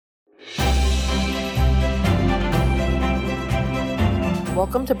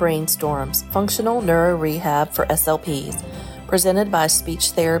Welcome to Brainstorms, Functional Neuro Rehab for SLPs, presented by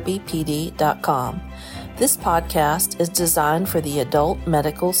SpeechTherapyPD.com. This podcast is designed for the adult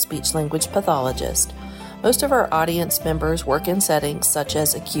medical speech-language pathologist. Most of our audience members work in settings such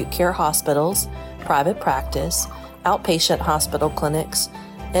as acute care hospitals, private practice, outpatient hospital clinics,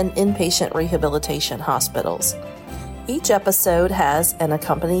 and inpatient rehabilitation hospitals. Each episode has an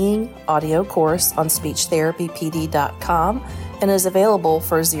accompanying audio course on SpeechTherapyPD.com and is available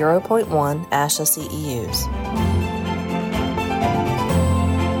for 0.1 ASHA CEUs.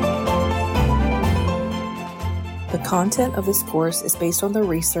 The content of this course is based on the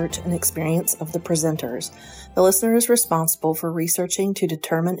research and experience of the presenters. The listener is responsible for researching to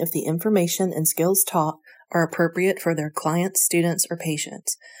determine if the information and skills taught are appropriate for their clients, students, or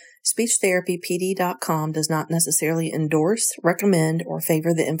patients. SpeechTherapyPD.com does not necessarily endorse, recommend, or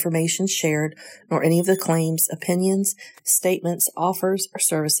favor the information shared, nor any of the claims, opinions, statements, offers, or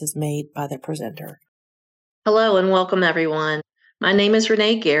services made by the presenter. Hello and welcome everyone. My name is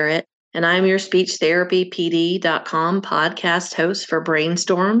Renee Garrett, and I'm your SpeechTherapyPD.com podcast host for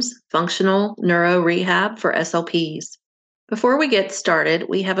Brainstorms, Functional Neuro Rehab for SLPs. Before we get started,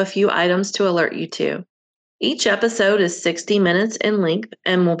 we have a few items to alert you to. Each episode is 60 minutes in length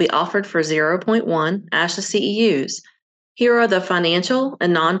and will be offered for 0.1 ASHA CEUs. Here are the financial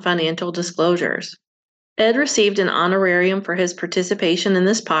and non-financial disclosures. Ed received an honorarium for his participation in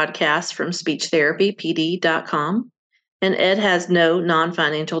this podcast from SpeechTherapyPD.com, and Ed has no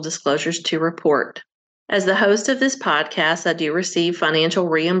non-financial disclosures to report. As the host of this podcast, I do receive financial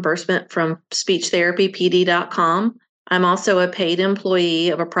reimbursement from SpeechTherapyPD.com. I'm also a paid employee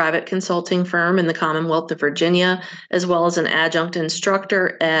of a private consulting firm in the Commonwealth of Virginia, as well as an adjunct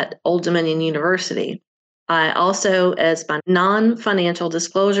instructor at Old Dominion University. I also, as my non-financial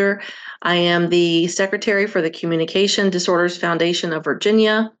disclosure, I am the secretary for the Communication Disorders Foundation of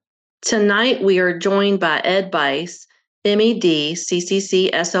Virginia. Tonight, we are joined by Ed Bice, MED,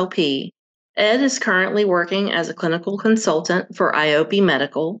 CCC-SLP. Ed is currently working as a clinical consultant for IOP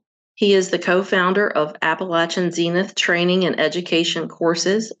Medical. He is the co-founder of Appalachian Zenith Training and Education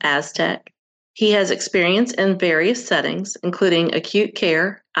Courses, Aztec. He has experience in various settings, including acute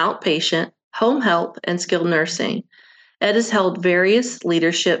care, outpatient, home health, and skilled nursing. Ed has held various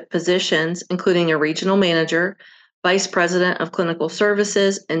leadership positions, including a regional manager, vice president of clinical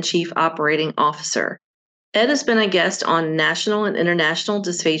services, and chief operating officer. Ed has been a guest on national and international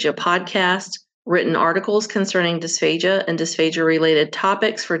dysphagia podcasts, written articles concerning dysphagia and dysphagia-related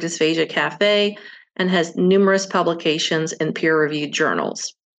topics for Dysphagia Cafe, and has numerous publications in peer-reviewed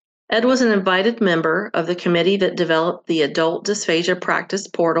journals. Ed was an invited member of the committee that developed the Adult Dysphagia Practice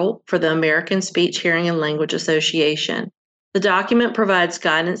Portal for the American Speech, Hearing, and Language Association. The document provides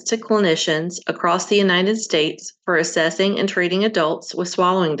guidance to clinicians across the United States for assessing and treating adults with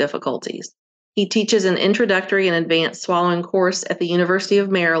swallowing difficulties. He teaches an introductory and advanced swallowing course at the University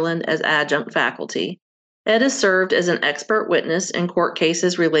of Maryland as adjunct faculty. Ed has served as an expert witness in court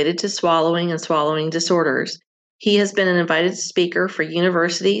cases related to swallowing and swallowing disorders. He has been an invited speaker for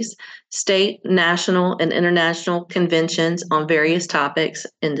universities, state, national, and international conventions on various topics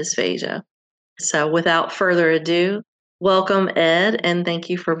in dysphagia. So without further ado, welcome, Ed, and thank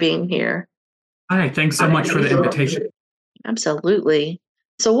you for being here. Hi, thanks so much for the invitation. Absolutely.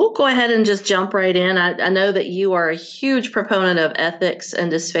 So we'll go ahead and just jump right in. I know that you are a huge proponent of ethics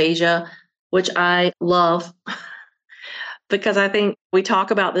and dysphagia, which I love because I think we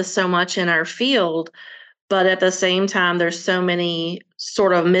talk about this so much in our field, but at the same time, there's so many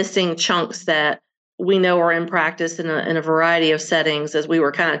sort of missing chunks that we know are in practice in a variety of settings, as we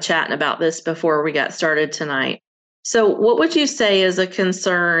were kind of chatting about this before we got started tonight. So what would you say is a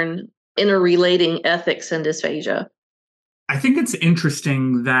concern interrelating ethics and dysphagia? I think it's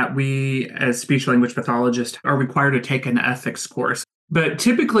interesting that we, as speech-language pathologists, are required to take an ethics course. But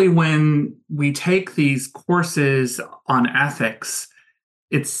typically when we take these courses on ethics,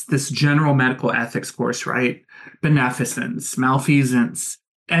 it's this general medical ethics course, right? Beneficence, malfeasance.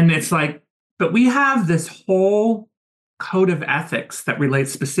 And it's like, but we have this whole code of ethics that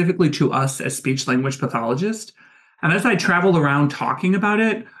relates specifically to us as speech-language pathologists. And as I travel around talking about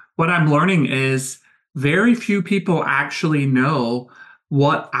it, what I'm learning is very few people actually know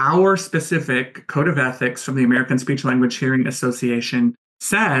what our specific code of ethics from the American Speech Language Hearing Association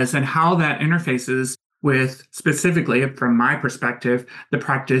says and how that interfaces with, specifically from my perspective, the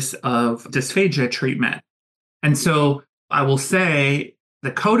practice of dysphagia treatment. And so I will say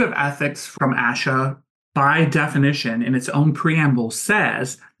the code of ethics from ASHA, by definition, in its own preamble,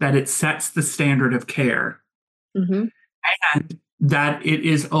 says that it sets the standard of care and that it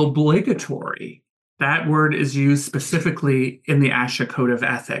is obligatory That word is used specifically in the ASHA Code of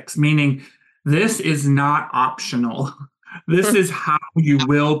Ethics, meaning this is not optional. This is how you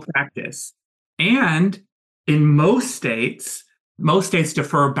will practice. And in most states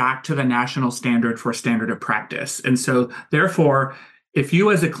defer back to the national standard for standard of practice. And so, therefore, if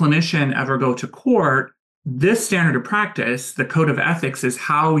you as a clinician ever go to court, this standard of practice, the Code of Ethics, is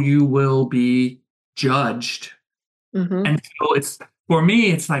how you will be judged. Mm-hmm. And so for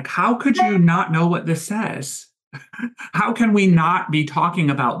me, it's like, how could you not know what this says? How can we not be talking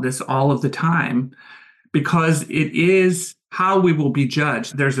about this all of the time? Because it is how we will be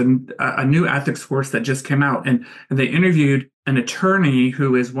judged. There's a new ethics course that just came out, and they interviewed an attorney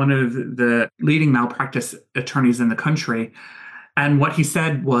who is one of the leading malpractice attorneys in the country. And what he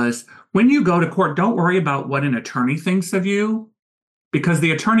said was, when you go to court, don't worry about what an attorney thinks of you, because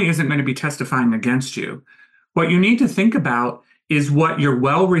the attorney isn't going to be testifying against you. What you need to think about is what your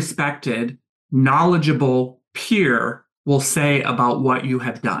well-respected, knowledgeable peer will say about what you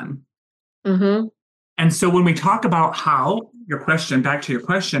have done. Mm-hmm. And so when we talk about back to your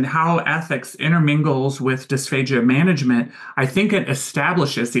question, how ethics intermingles with dysphagia management, I think it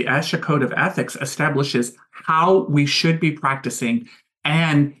establishes, the ASHA Code of Ethics establishes how we should be practicing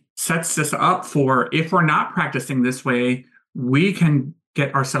and sets us up for, if we're not practicing this way, we can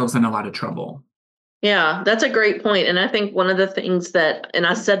get ourselves in a lot of trouble. Yeah, that's a great point. And I think one of the things and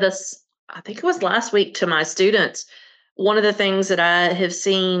I said this, I think it was last week to my students, one of the things that I have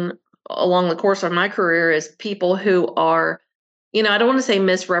seen along the course of my career is people who are, I don't want to say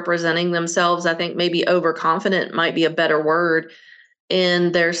misrepresenting themselves. I think maybe overconfident might be a better word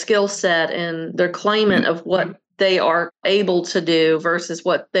in their skill set and their claimant of what they are able to do versus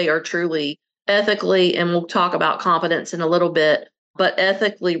what they are truly ethically, and we'll talk about competence in a little bit, but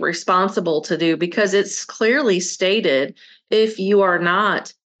ethically responsible to do, because it's clearly stated, if you are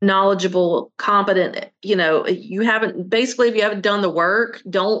not knowledgeable, competent, if you haven't done the work,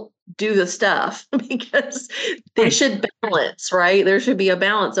 don't do the stuff, because they should balance, right? There should be a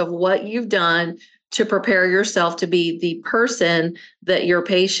balance of what you've done to prepare yourself to be the person that your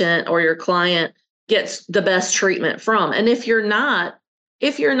patient or your client gets the best treatment from. And if you're not,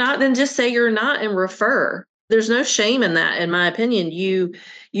 then just say you're not and refer. There's no shame in that, in my opinion.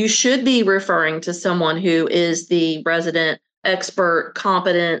 You should be referring to someone who is the resident expert,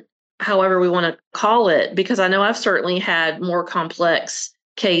 competent, however we want to call it, because I know I've certainly had more complex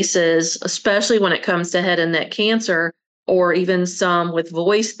cases, especially when it comes to head and neck cancer, or even some with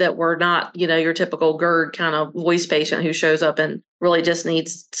voice that were not, your typical GERD kind of voice patient who shows up and really just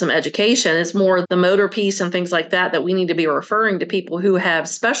needs some education. It's more the motor piece and things like that we need to be referring to people who have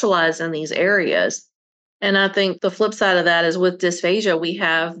specialized in these areas. And I think the flip side of that is with dysphagia, we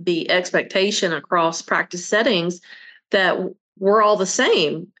have the expectation across practice settings that we're all the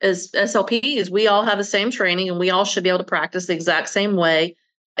same as SLPs. We all have the same training and we all should be able to practice the exact same way.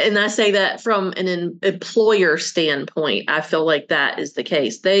 And I say that from an employer standpoint, I feel like that is the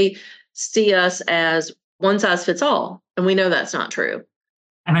case. They see us as one size fits all, and we know that's not true.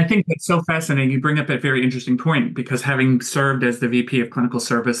 And I think that's so fascinating. You bring up a very interesting point, because having served as the VP of Clinical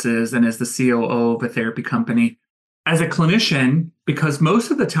Services and as the COO of a therapy company, as a clinician, because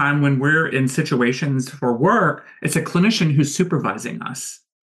most of the time when we're in situations for work, it's a clinician who's supervising us.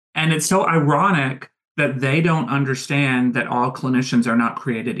 And it's so ironic that they don't understand that all clinicians are not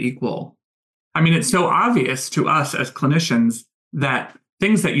created equal. I mean, it's so obvious to us as clinicians that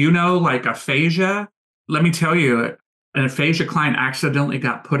things that like aphasia, let me tell you, an aphasia client accidentally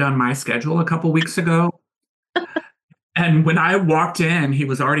got put on my schedule a couple weeks ago. And when I walked in, he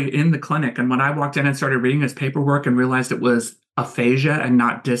was already in the clinic. And when I walked in and started reading his paperwork and realized it was aphasia and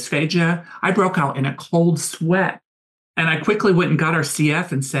not dysphagia, I broke out in a cold sweat. And I quickly went and got our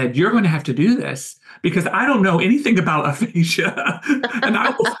CF and said, you're going to have to do this, because I don't know anything about aphasia. And I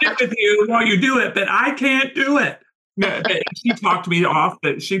will stick with you while you do it, but I can't do it. She talked me off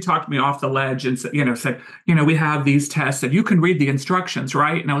the ledge and said, we have these tests and you can read the instructions,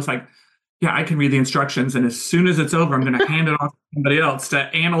 right? And I was like, yeah, I can read the instructions. And as soon as it's over, I'm going to hand it off to somebody else to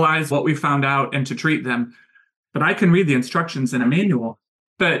analyze what we found out and to treat them. But I can read the instructions in a manual.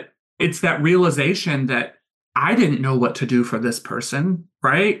 But it's that realization that I didn't know what to do for this person,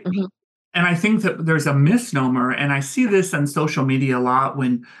 right? Mm-hmm. And I think that there's a misnomer, and I see this on social media a lot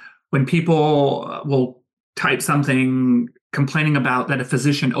when people will type something complaining about that a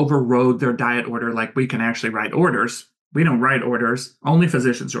physician overrode their diet order, like we can actually write orders. We don't write orders. Only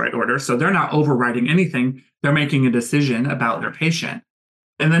physicians write orders. So they're not overriding anything. They're making a decision about their patient.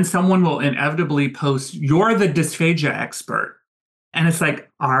 And then someone will inevitably post, you're the dysphagia expert. And it's like,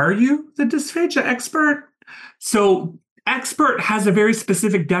 are you the dysphagia expert? So expert has a very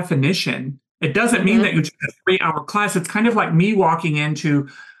specific definition It doesn't mean that you took a 3-hour class. It's kind of like me walking into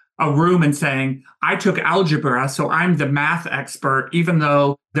a room and saying, I took algebra, so I'm the math expert, even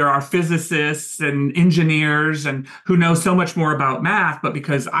though there are physicists and engineers and who know so much more about math, but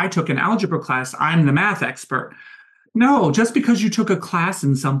because I took an algebra class, I'm the math expert. No, just because you took a class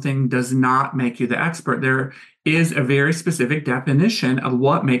in something does not make you the expert. There is a very specific definition of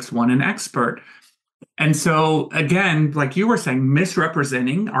what makes one an expert. And so, again, like you were saying,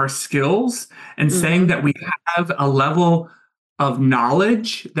 misrepresenting our skills and saying that we have a level of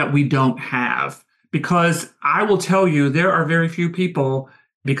knowledge that we don't have. Because I will tell you, there are very few people,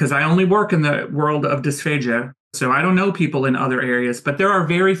 because I only work in the world of dysphagia, so I don't know people in other areas, but there are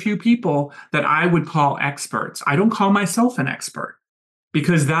very few people that I would call experts. I don't call myself an expert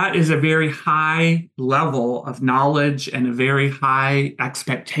because that is a very high level of knowledge and a very high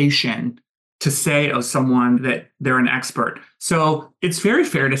expectation to say of someone that they're an expert. So it's very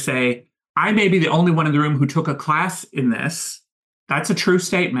fair to say, I may be the only one in the room who took a class in this. That's a true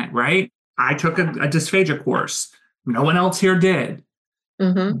statement, right? I took a dysphagia course. No one else here did.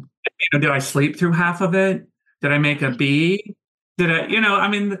 Did I sleep through half of it? Did I make a B? Did I, I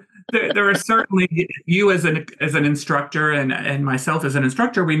mean, there are certainly, you as an instructor and myself as an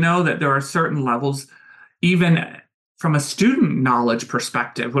instructor, we know that there are certain levels, even from a student knowledge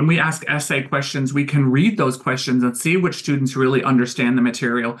perspective. When we ask essay questions, we can read those questions and see which students really understand the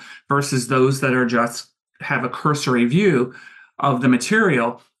material versus those that are just have a cursory view of the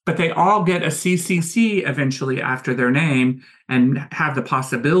material. But they all get a CCC eventually after their name and have the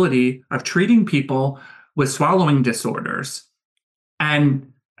possibility of treating people with swallowing disorders.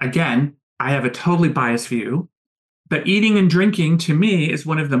 And again, I have a totally biased view, but eating and drinking to me is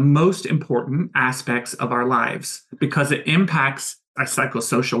one of the most important aspects of our lives because it impacts our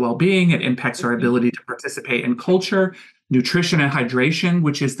psychosocial well-being. It impacts our ability to participate in culture, nutrition and hydration,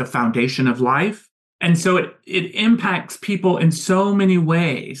 which is the foundation of life. And so it impacts people in so many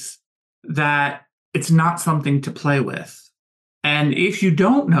ways that it's not something to play with. And if you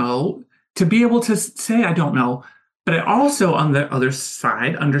don't know, to be able to say, I don't know, but I also, on the other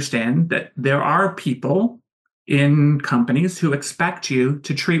side, understand that there are people in companies who expect you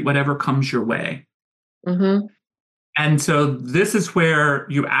to treat whatever comes your way. And so this is where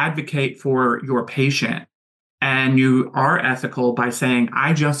you advocate for your patient and you are ethical by saying,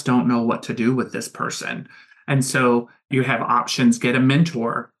 I just don't know what to do with this person. And so you have options, get a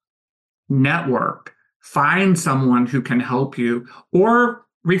mentor, network, find someone who can help you, or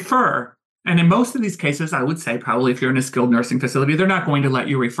refer. And in most of these cases, I would say probably if you're in a skilled nursing facility, they're not going to let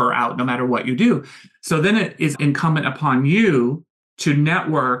you refer out no matter what you do. So then it is incumbent upon you to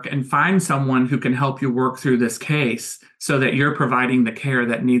network and find someone who can help you work through this case so that you're providing the care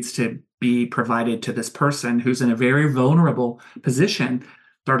that needs to be provided to this person who's in a very vulnerable position.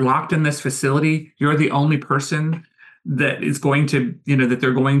 They're locked in this facility. You're the only person that is going to, that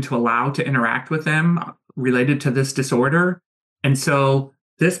they're going to allow to interact with them related to this disorder. And so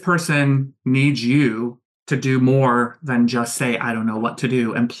this person needs you to do more than just say, I don't know what to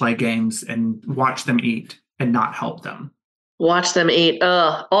do and play games and watch them eat and not help them. Watch them eat.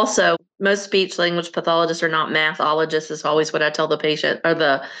 Also, most speech language pathologists are not mathologists is always what I tell the patient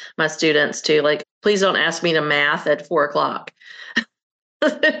or my students too. Like, please don't ask me to math at 4:00.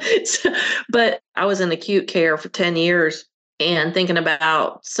 But I was in acute care for 10 years and thinking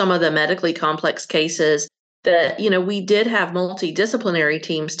about some of the medically complex cases that, we did have multidisciplinary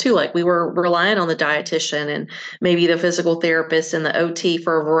teams too. Like we were relying on the dietitian and maybe the physical therapist and the OT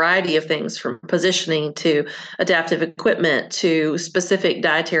for a variety of things, from positioning to adaptive equipment to specific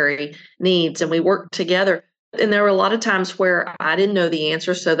dietary needs. And we worked together. And there were a lot of times where I didn't know the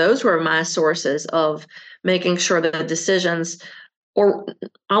answer. So those were my sources of making sure that the decisions, or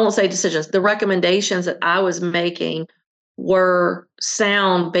I won't say decisions, the recommendations that I was making were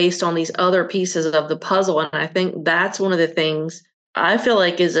sound based on these other pieces of the puzzle. And I think that's one of the things I feel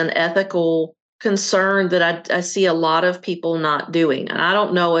like is an ethical concern that I see a lot of people not doing. And I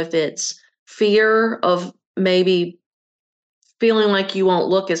don't know if it's fear of maybe feeling like you won't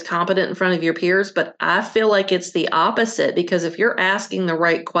look as competent in front of your peers, but I feel like it's the opposite, because if you're asking the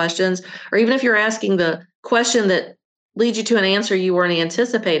right questions, or even if you're asking the question that leads you to an answer you weren't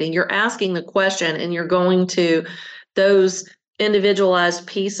anticipating, you're asking the question and you're going to those individualized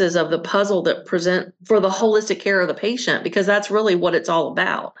pieces of the puzzle that present for the holistic care of the patient, because that's really what it's all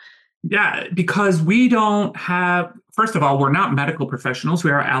about. Yeah, because we don't have, first of all, we're not medical professionals.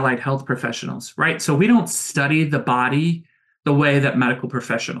 We are allied health professionals, right? So we don't study the body the way that medical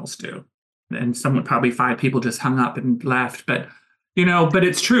professionals do. And probably 5 people just hung up and left, but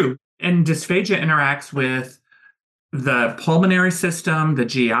it's true. And dysphagia interacts with the pulmonary system, the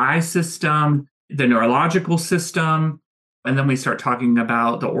GI system, the neurological system. And then we start talking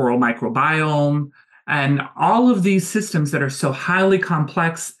about the oral microbiome and all of these systems that are so highly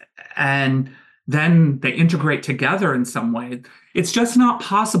complex, and then they integrate together in some way. It's just not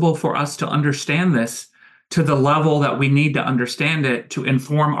possible for us to understand this to the level that we need to understand it to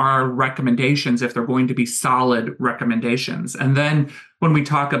inform our recommendations if they're going to be solid recommendations. And then when we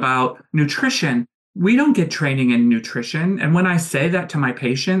talk about nutrition, we don't get training in nutrition. And when I say that to my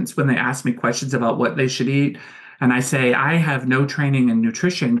patients, when they ask me questions about what they should eat, and I say, I have no training in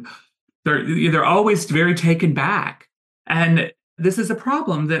nutrition, they're always very taken back. And this is a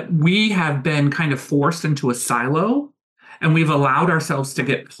problem that we have been kind of forced into a silo, and we've allowed ourselves to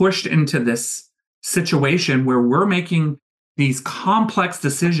get pushed into this situation where we're making these complex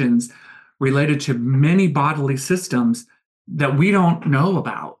decisions related to many bodily systems that we don't know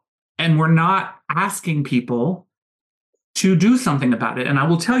about. And we're not asking people to do something about it. And I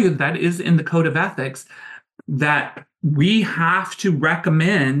will tell you that is in the code of ethics that we have to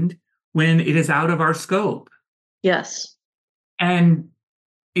recommend when it is out of our scope. Yes. And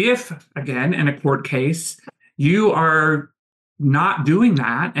if, again, in a court case, you are not doing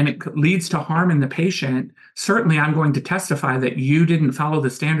that and it leads to harm in the patient, certainly I'm going to testify that you didn't follow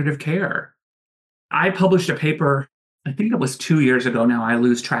the standard of care. I published a paper, I think it was 2 years ago now. I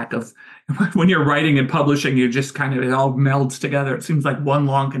lose track of when you're writing and publishing, you just kind of, it all melds together. It seems like one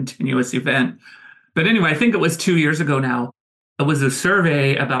long continuous event. But anyway, I think it was 2 years ago now. It was a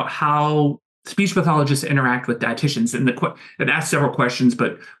survey about how speech pathologists interact with dietitians, and it asked several questions,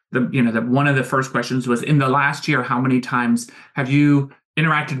 but one of the first questions was, in the last year, how many times have you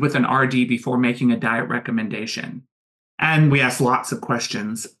interacted with an RD before making a diet recommendation? And we asked lots of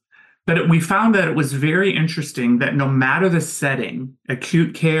questions, but we found that it was very interesting that no matter the setting,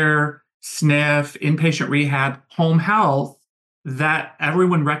 acute care, SNF, inpatient rehab, home health, that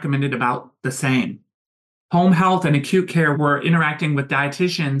everyone recommended about the same. Home health and acute care were interacting with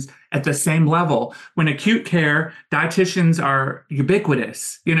dietitians at the same level. When acute care, dietitians are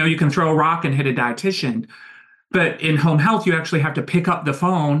ubiquitous. You can throw a rock and hit a dietitian. But in home health, you actually have to pick up the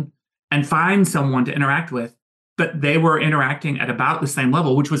phone and find someone to interact with. But they were interacting at about the same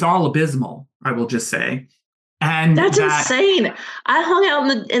level, which was all abysmal, I will just say. And that's insane. I hung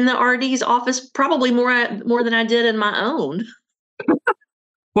out in the RD's office probably more than I did in my own.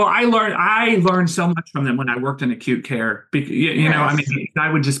 Well, I learned so much from them when I worked in acute care. I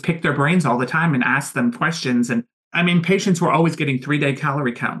would just pick their brains all the time and ask them questions. And patients were always getting 3-day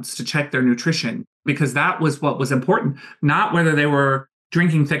calorie counts to check their nutrition, because that was what was important, not whether they were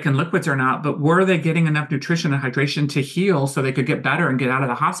drinking thickened liquids or not, but were they getting enough nutrition and hydration to heal so they could get better and get out of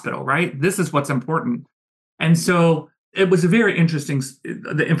the hospital, right? This is what's important. And so it was a very interesting,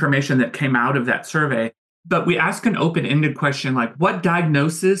 the information that came out of that survey. But we ask an open-ended question like, what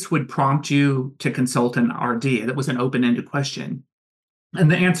diagnosis would prompt you to consult an RD? That was an open-ended question. And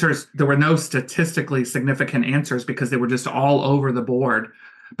the answers, there were no statistically significant answers because they were just all over the board.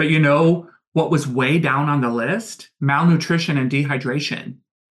 But what was way down on the list? Malnutrition and dehydration.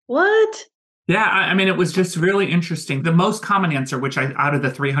 What? Yeah, it was just really interesting. The most common answer, which out of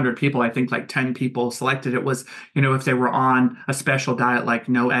the 300 people, I think like 10 people selected it, was, if they were on a special diet, like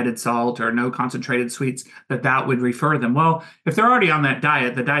no added salt or no concentrated sweets, that would refer them. Well, if they're already on that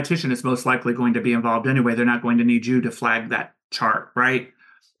diet, the dietitian is most likely going to be involved anyway. They're not going to need you to flag that chart, right?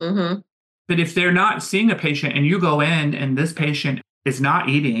 Mm-hmm. But if they're not seeing a patient and you go in and this patient is not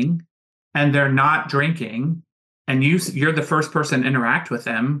eating and they're not drinking, and you're the first person to interact with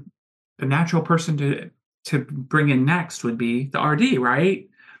them, the natural person to bring in next would be the RD, right?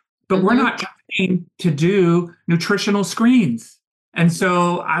 But we're not trained to do nutritional screens. And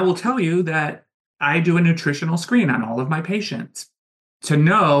so I will tell you that I do a nutritional screen on all of my patients to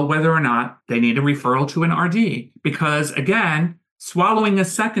know whether or not they need a referral to an RD. Because again, swallowing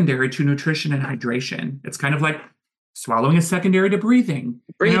is secondary to nutrition and hydration. It's kind of like swallowing is secondary to breathing.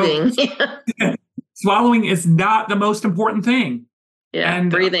 Swallowing is not the most important thing. Yeah,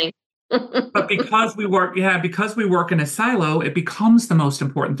 and breathing. But because we work in a silo, it becomes the most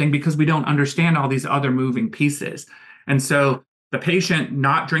important thing because we don't understand all these other moving pieces. And so the patient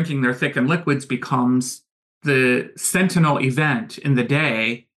not drinking their thickened liquids becomes the sentinel event in the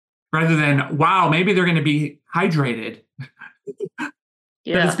day, rather than, wow, maybe they're going to be hydrated.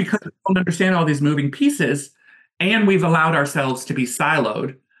 Yeah. But it's because we don't understand all these moving pieces, and we've allowed ourselves to be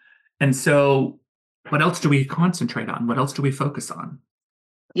siloed. And so what else do we concentrate on? What else do we focus on?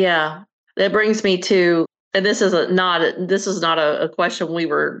 Yeah, that brings me to, and this is not a question we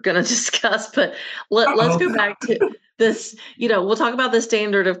were going to discuss, but let's go back to this, we'll talk about the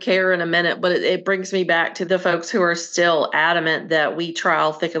standard of care in a minute, but it brings me back to the folks who are still adamant that we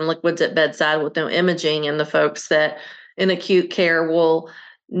trial thickened liquids at bedside with no imaging, and the folks that in acute care will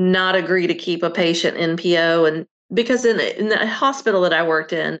not agree to keep a patient NPO. And because in the hospital that I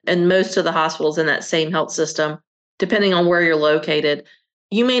worked in, and most of the hospitals in that same health system, depending on where you're located,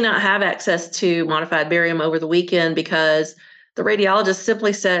 you may not have access to modified barium over the weekend because the radiologist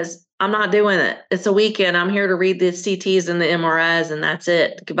simply says, I'm not doing it. It's a weekend. I'm here to read the CTs and the MRIs, and that's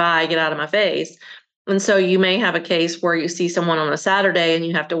it. Goodbye. Get out of my face. And so you may have a case where you see someone on a Saturday and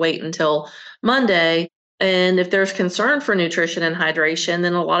you have to wait until Monday. And if there's concern for nutrition and hydration,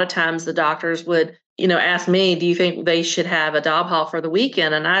 then a lot of times the doctors would, ask me, do you think they should have a DOB hall for the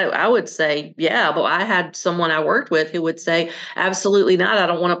weekend? And I would say, yeah, but I had someone I worked with who would say, absolutely not. I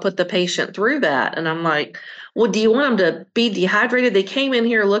don't want to put the patient through that. And I'm like, well, do you want them to be dehydrated? They came in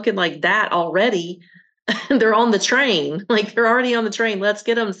here looking like that already. They're on the train. Like, they're already on the train. Let's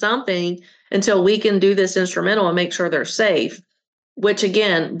get them something until we can do this instrumental and make sure they're safe, which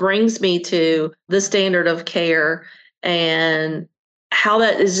again brings me to the standard of care and how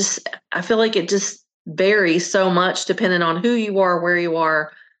that is just, I feel like it just varies so much depending on who you are, where you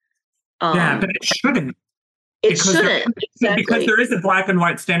are. Yeah, but it shouldn't. It shouldn't. Exactly. Because there is a black and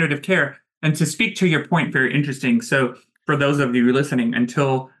white standard of care. And to speak to your point, very interesting. So for those of you listening,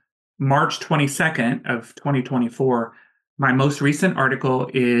 until March 22nd of 2024, my most recent article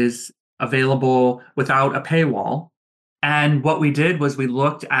is available without a paywall. And what we did was we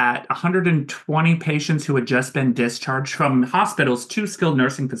looked at 120 patients who had just been discharged from hospitals to skilled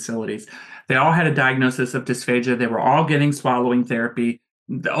nursing facilities. They all had a diagnosis of dysphagia. They were all getting swallowing therapy.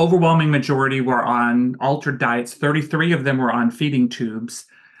 The overwhelming majority were on altered diets. 33 of them were on feeding tubes.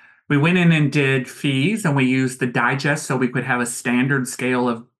 We went in and did fees, and we used the digest so we could have a standard scale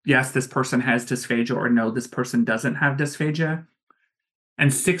of, yes, this person has dysphagia, or no, this person doesn't have dysphagia. And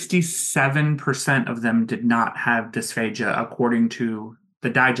 67% of them did not have dysphagia, according to the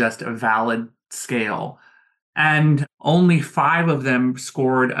digest, a valid scale. And only 5 of them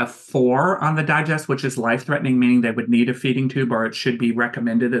scored a 4 on the digest, which is life-threatening, meaning they would need a feeding tube, or it should be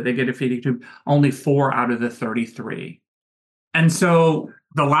recommended that they get a feeding tube. Only 4 out of the 33. And so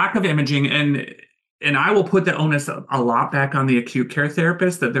the lack of imaging, and I will put the onus a lot back on the acute care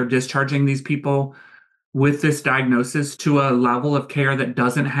therapist, that they're discharging these people with this diagnosis to a level of care that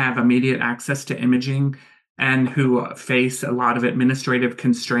doesn't have immediate access to imaging and who face a lot of administrative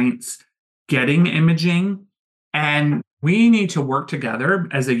constraints getting imaging. And we need to work together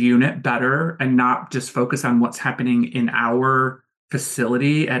as a unit better and not just focus on what's happening in our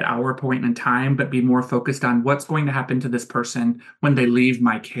facility at our point in time, but be more focused on what's going to happen to this person when they leave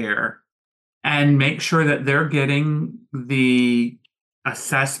my care, and make sure that they're getting the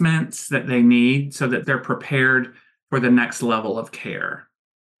assessments that they need so that they're prepared for the next level of care.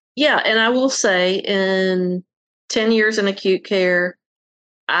 Yeah, and I will say, in 10 years in acute care,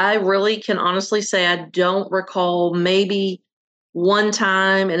 I really can honestly say I don't recall maybe one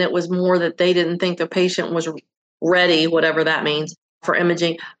time, and it was more that they didn't think the patient was ready, whatever that means, for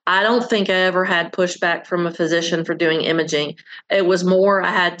imaging. I don't think I ever had pushback from a physician for doing imaging. It was more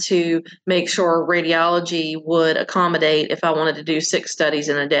I had to make sure radiology would accommodate if I wanted to do 6 studies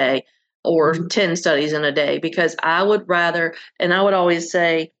in a day or 10 studies in a day, because I would rather, and I would always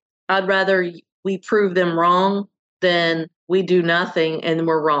say, I'd rather we prove them wrong than we do nothing and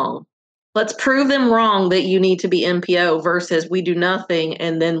we're wrong. Let's prove them wrong that you need to be NPO versus we do nothing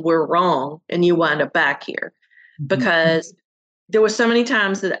and then we're wrong and you wind up back here. Because there was so many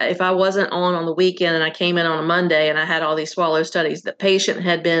times that if I wasn't on the weekend and I came in on a Monday and I had all these swallow studies, the patient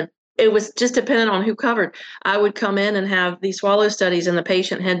had been, it was just dependent on who covered. I would come in and have these swallow studies and the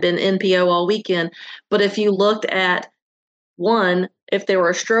patient had been NPO all weekend. But if you looked at one, if there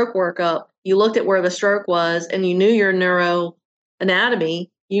were a stroke workup, you looked at where the stroke was and you knew your neuroanatomy,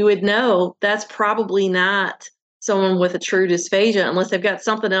 you would know that's probably not someone with a true dysphagia unless they've got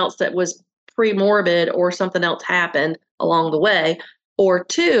something else that was pre-morbid or something else happened along the way. Or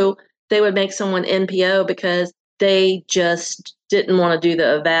 2, they would make someone NPO because they just didn't want to do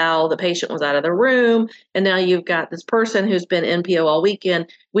the eval. The patient was out of the room. And now you've got this person who's been NPO all weekend.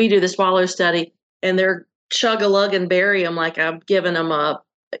 We do the swallow study and they're chug-a-lugging barium like I'm giving them a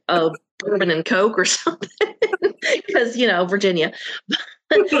bourbon and Coke or something because, Virginia.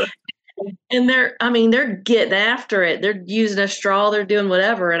 And they're getting after it. They're using a straw, they're doing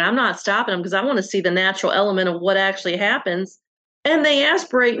whatever. And I'm not stopping them because I want to see the natural element of what actually happens. And they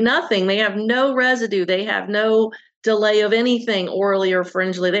aspirate nothing. They have no residue. They have no delay of anything orally or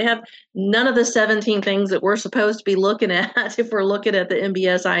pharyngally. They have none of the 17 things that we're supposed to be looking at if we're looking at the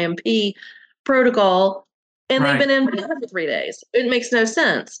MBS IMP protocol. and they've Right. been in bed for 3 days. It makes no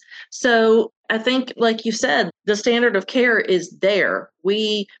sense. So I think, like you said, the standard of care is there.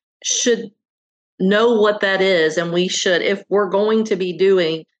 We should know what that is. And we should, if we're going to be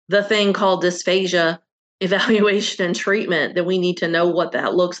doing the thing called dysphagia evaluation and treatment, then we need to know what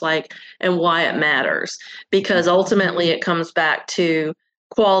that looks like and why it matters. Because ultimately it comes back to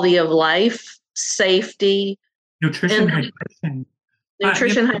quality of life, safety, Nutrition, and hydration.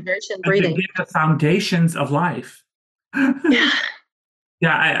 nutrition, hydration, breathing. The foundations of life. Yeah.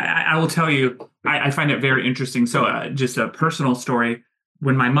 Yeah, I will tell you, I find it very interesting. So just a personal story.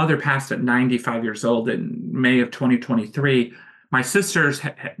 When my mother passed at 95 years old in May of 2023, my sisters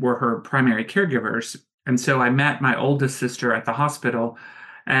were her primary caregivers. And so I met my oldest sister at the hospital,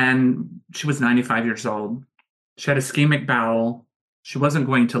 and she was 95 years old. She had ischemic bowel. She wasn't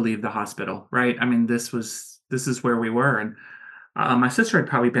going to leave the hospital, right? I mean, this is where we were. And my sister had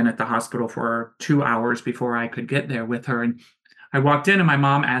probably been at the hospital for 2 hours before I could get there with her. And I walked in and my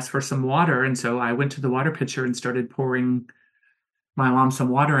mom asked for some water. And so I went to the water pitcher and started pouring my mom some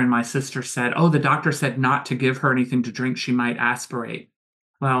water. And my sister said, "Oh, the doctor said not to give her anything to drink. She might aspirate."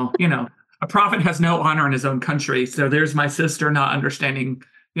 Well, a prophet has no honor in his own country. So there's my sister not understanding,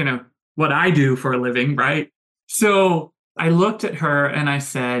 what I do for a living, right? So I looked at her and I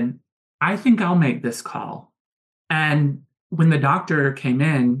said, "I think I'll make this call." And when the doctor came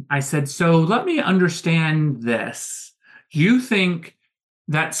in, I said, "So let me understand this. You think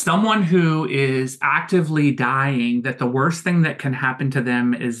that someone who is actively dying, that the worst thing that can happen to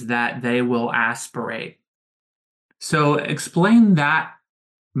them is that they will aspirate. So explain that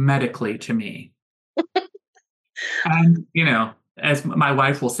medically to me." And, as my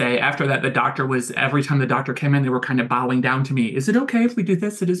wife will say, after that, every time the doctor came in, they were kind of bowing down to me. "Is it okay if we do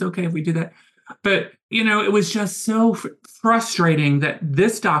this? It is okay if we do that." But, it was just so frustrating that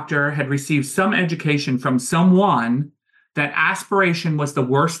this doctor had received some education from someone that aspiration was the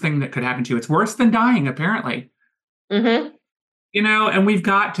worst thing that could happen to you. It's worse than dying, apparently. Mm-hmm. And we've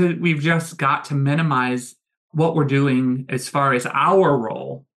just got to minimize what we're doing as far as our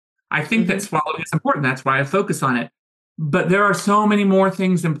role. I think that swallowing is important. That's why I focus on it. But there are so many more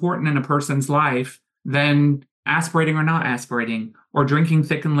things important in a person's life than aspirating or not aspirating, or drinking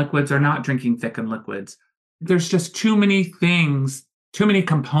thickened liquids or not drinking thickened liquids. There's just too many things, too many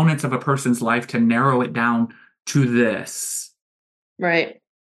components of a person's life to narrow it down to this. Right.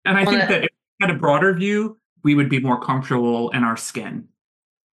 And I think that if we had a broader view, we would be more comfortable in our skin.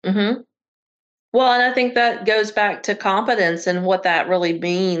 Mm-hmm. Well, and I think that goes back to competence and what that really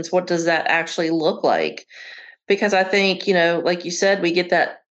means. What does that actually look like? Because I think, like you said, we get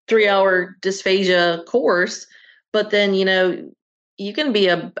that 3-hour dysphagia course, but then, you can be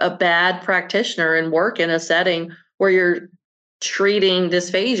a bad practitioner and work in a setting where you're treating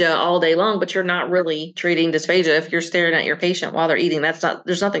dysphagia all day long, but you're not really treating dysphagia. If you're staring at your patient while they're eating,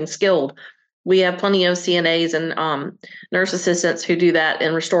 there's nothing skilled. We have plenty of CNAs and nurse assistants who do that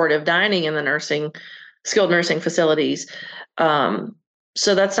in restorative dining in the skilled nursing facilities.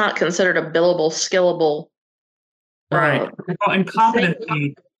 So that's not considered a billable, skillable. Right. Well, and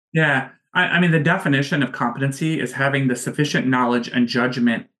competency, yeah. I mean, the definition of competency is having the sufficient knowledge and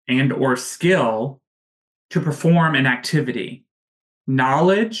judgment and or skill to perform an activity.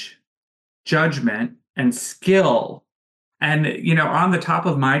 Knowledge, judgment, and skill. And, on the top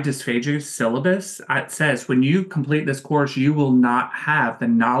of my dysphagia syllabus, it says when you complete this course, you will not have the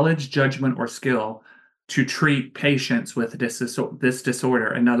knowledge, judgment, or skill to treat patients with this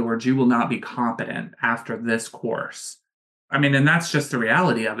disorder. In other words, you will not be competent after this course. I mean, and that's just the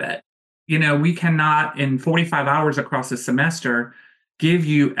reality of it. We cannot, in 45 hours across a semester, give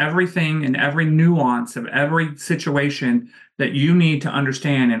you everything and every nuance of every situation that you need to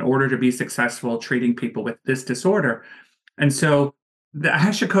understand in order to be successful treating people with this disorder. And so the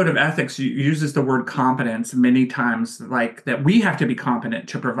ASHA Code of Ethics uses the word competence many times, like that we have to be competent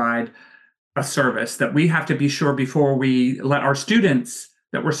to provide a service, that we have to be sure before we let our students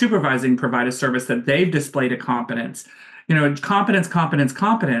that we're supervising provide a service that they've displayed a competence. Competence, competence,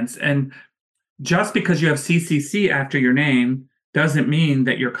 competence. And just because you have CCC after your name doesn't mean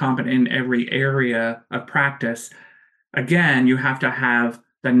that you're competent in every area of practice. Again, you have to have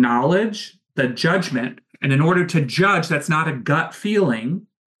the knowledge, the judgment. And in order to judge, that's not a gut feeling.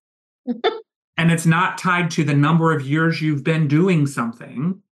 And it's not tied to the number of years you've been doing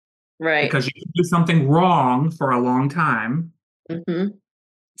something. Right. Because you can do something wrong for a long time. Mm-hmm.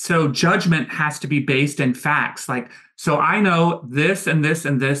 So judgment has to be based in facts. So I know this and this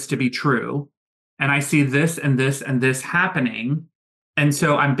and this to be true. And I see this and this and this happening. And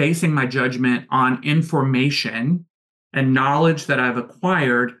so I'm basing my judgment on information and knowledge that I've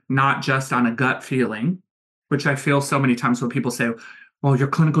acquired, not just on a gut feeling. which I feel so many times when people say, well, your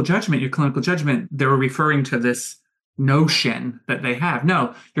clinical judgment, they're referring to this notion that they have.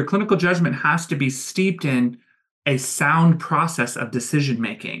 No, your clinical judgment has to be steeped in a sound process of decision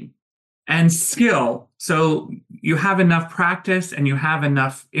making and skill. So you have enough practice and you have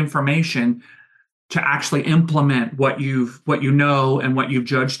enough information to actually implement what you know and what you've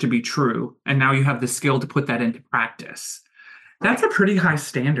judged to be true. And now you have the skill to put that into practice. That's a pretty high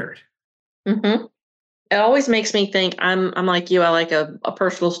standard. Mm-hmm. It always makes me think, I'm like you, I like a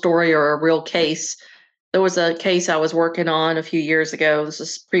personal story or a real case. There was a case I was working on a few years ago. This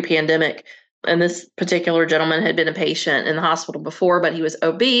is pre-pandemic. And this particular gentleman had been a patient in the hospital before, but he was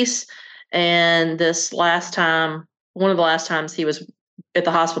obese. And this last time, one of the last times he was at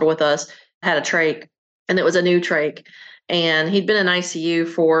the hospital with us, had a trach, and it was a new trach. And he'd been in ICU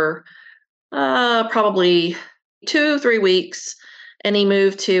for probably 2-3 weeks. And he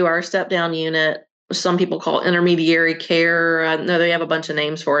moved to our step-down unit. Some people call it intermediary care. I know they have a bunch of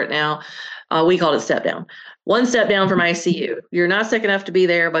names for it now. We called it step down. One step down from ICU. You're not sick enough to be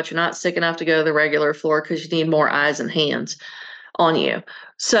there, but you're not sick enough to go to the regular floor because you need more eyes and hands on you.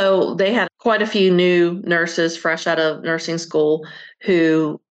 So they had quite a few new nurses fresh out of nursing school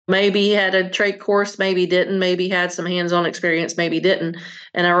who maybe had a trach course, maybe didn't, maybe had some hands-on experience, maybe didn't.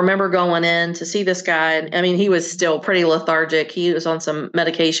 And I remember going in to see this guy. I mean, he was still pretty lethargic. He was on some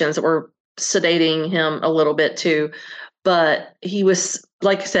medications that were sedating him a little bit too, but he was,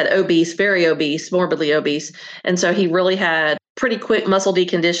 like I said, obese, very obese, morbidly obese. And so he really had pretty quick muscle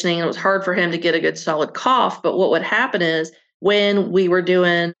deconditioning. It was hard for him to get a good solid cough. But what would happen is when we were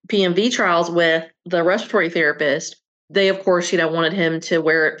doing PMV trials with the respiratory therapist, they, of course, wanted him to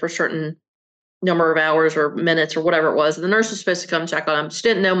wear it for a certain number of hours or minutes or whatever it was. And the nurse was supposed to come check on him. She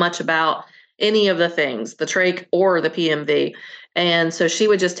didn't know much about any of the things, the trach or the PMV. And so she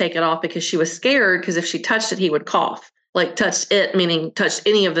would just take it off because she was scared, because if she touched it, he would cough. Like touched it, meaning touched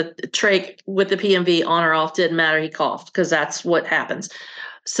any of the trach with the PMV on or off, didn't matter. He coughed because that's what happens.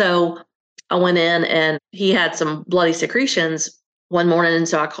 So I went in and he had some bloody secretions one morning. And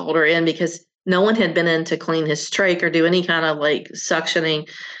so I called her in because no one had been in to clean his trach or do any kind of like suctioning.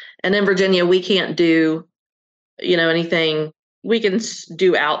 And in Virginia, we can't do, anything. We can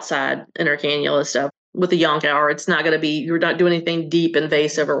do outside intercannula stuff with a yonk hour. It's not going to be, you're not doing anything deep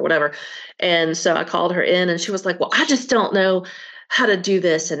invasive or whatever. And so I called her in and she was like, well, I just don't know how to do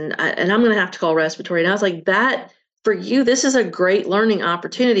this. And I'm going to have to call respiratory. And I was like, that for you, this is a great learning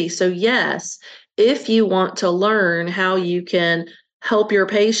opportunity. So yes, if you want to learn how you can help your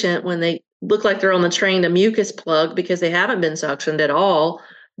patient when they look like they're on the train to mucus plug because they haven't been suctioned at all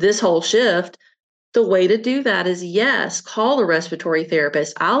this whole shift, the way to do that is, yes, call the respiratory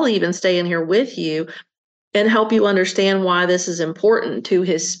therapist. I'll even stay in here with you and help you understand why this is important to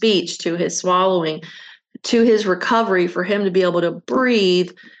his speech, to his swallowing, to his recovery, for him to be able to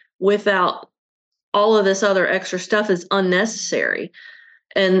breathe without all of this other extra stuff is unnecessary.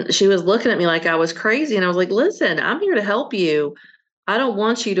 And she was looking at me like I was crazy. And I was like, listen, I'm here to help you. I don't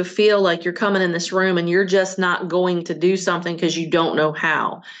want you to feel like you're coming in this room and you're just not going to do something because you don't know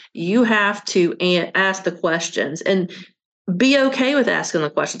how. You have to ask the questions and be okay with asking the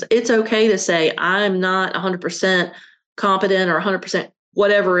questions. It's okay to say, I'm not 100% competent or 100%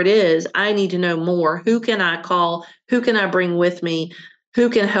 whatever it is. I need to know more. Who can I call? Who can I bring with me? Who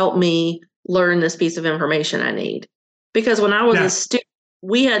can help me learn this piece of information I need? Because when I was a student,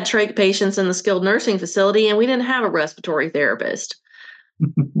 we had trach patients in the skilled nursing facility and we didn't have a respiratory therapist.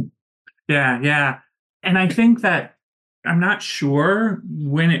 Yeah. And I think that I'm not sure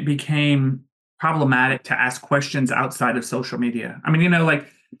when it became problematic to ask questions outside of social media. I mean, like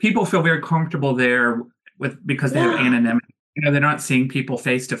people feel very comfortable there because they have anonymity. They're not seeing people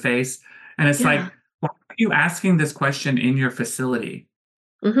face to face. And it's like, why are you asking this question in your facility?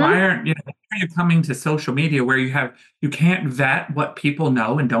 Mm-hmm. Why are you coming to social media where you can't vet what people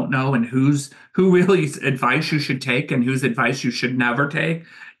know and don't know, and who really advice you should take and whose advice you should never take?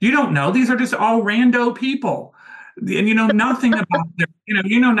 You don't know. These are just all rando people, and you know nothing about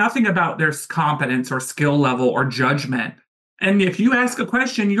nothing about their competence or skill level or judgment. And if you ask a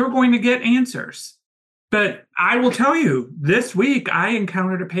question, you're going to get answers. But I will tell you, this week I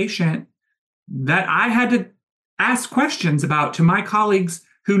encountered a patient that I had to ask questions about to my colleagues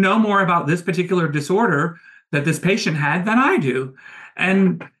who know more about this particular disorder that this patient had than I do.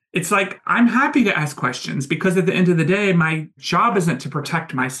 And it's like, I'm happy to ask questions because at the end of the day, my job isn't to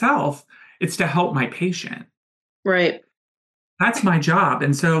protect myself, it's to help my patient. Right. That's my job.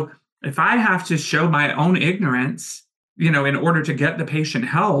 And so if I have to show my own ignorance, in order to get the patient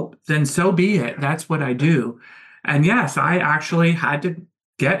help, then so be it. That's what I do. And yes, I actually had to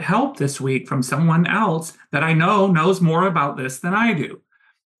get help this week from someone else that I know knows more about this than I do.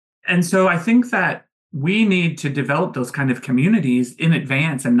 And so I think that we need to develop those kind of communities in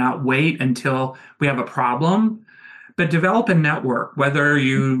advance and not wait until we have a problem, but develop a network, whether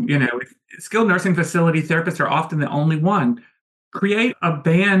skilled nursing facility therapists are often the only one. Create a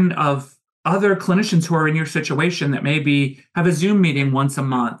band of other clinicians who are in your situation that maybe have a Zoom meeting once a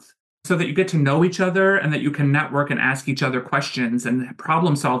month so that you get to know each other and that you can network and ask each other questions and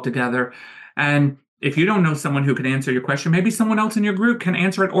problem solve together. And if you don't know someone who can answer your question, maybe someone else in your group can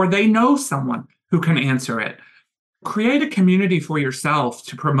answer it, or they know someone who can answer it. Create a community for yourself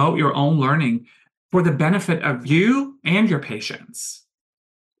to promote your own learning for the benefit of you and your patients.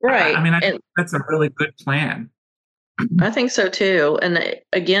 Right. I think that's a really good plan. I think so too. And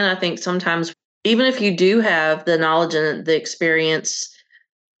again, I think sometimes even if you do have the knowledge and the experience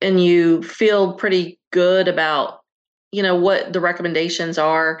and you feel pretty good about, what the recommendations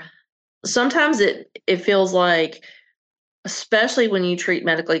are, sometimes it feels like, especially when you treat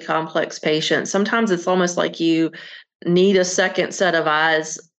medically complex patients, sometimes it's almost like you need a second set of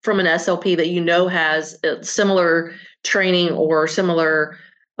eyes from an SLP that has a similar training or similar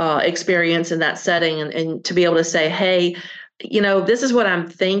experience in that setting, and to be able to say, hey, this is what I'm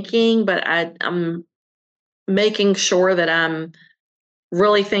thinking, but I'm making sure that I'm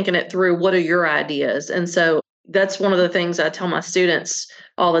really thinking it through. What are your ideas? And so that's one of the things I tell my students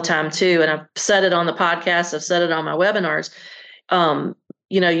all the time too. And I've said it on the podcast, I've said it on my webinars.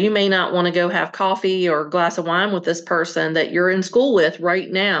 You may not want to go have coffee or a glass of wine with this person that you're in school with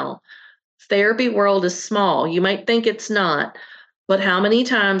right now. Therapy world is small. You might think it's not, but how many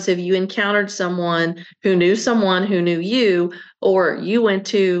times have you encountered someone who knew you, or you went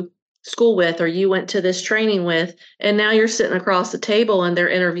to school with, or you went to this training with, and now you're sitting across the table and they're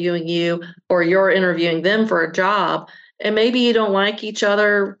interviewing you, or you're interviewing them for a job. And maybe you don't like each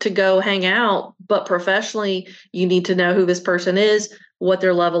other to go hang out, but professionally, you need to know who this person is, what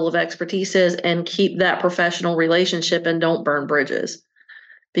their level of expertise is, and keep that professional relationship and don't burn bridges.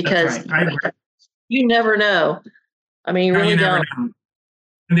 Because you never know. I mean, you really don't. Know.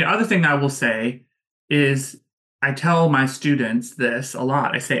 And the other thing I will say is I tell my students this a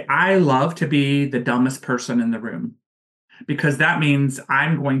lot. I say, I love to be the dumbest person in the room because that means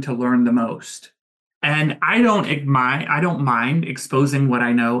I'm going to learn the most. And I don't mind exposing what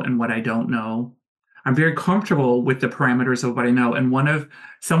I know and what I don't know. I'm very comfortable with the parameters of what I know. And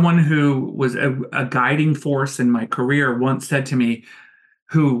someone who was a guiding force in my career once said to me,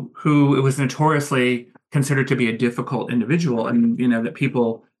 who was notoriously considered to be a difficult individual, and that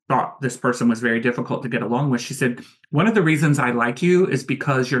people thought this person was very difficult to get along with. She said, one of the reasons I like you is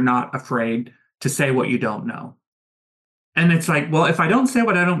because you're not afraid to say what you don't know. And it's like, well, if I don't say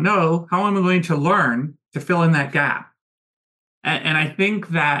what I don't know, how am I going to learn to fill in that gap? And I think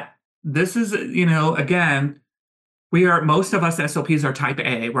that this is, again, most of us SLPs are type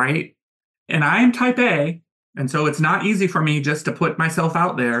A, right? And I am type A. And so it's not easy for me just to put myself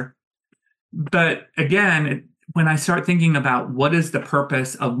out there. But again, when I start thinking about what is the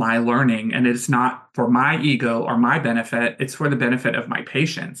purpose of my learning, and it's not for my ego or my benefit, it's for the benefit of my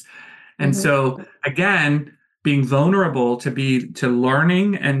patients. And so again, being vulnerable to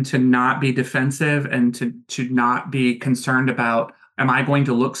learning and to not be defensive and to not be concerned about, am I going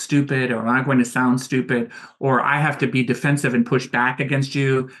to look stupid or am I going to sound stupid, or I have to be defensive and push back against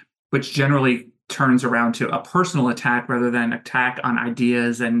you, which generally turns around to a personal attack rather than attack on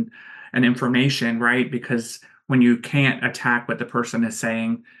ideas and information, right? Because when you can't attack what the person is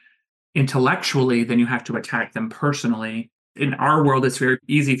saying intellectually, then you have to attack them personally. In our world, it's very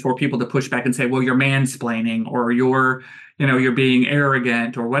easy for people to push back and say, well, you're mansplaining, or you're being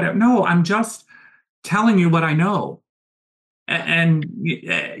arrogant or whatever. No, I'm just telling you what I know. And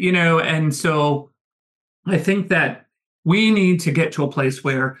so I think that we need to get to a place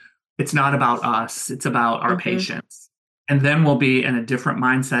where it's not about us, it's about our patients. And then we'll be in a different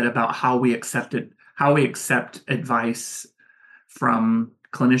mindset about how we accept advice from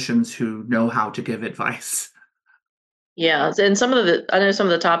clinicians who know how to give advice. Yeah. And I know some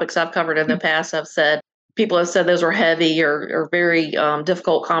of the topics I've covered in the past, people have said those were heavy or very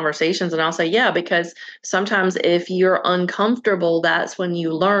difficult conversations. And I'll say, yeah, because sometimes if you're uncomfortable, that's when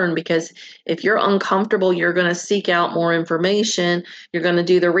you learn. Because if you're uncomfortable, you're going to seek out more information. You're going to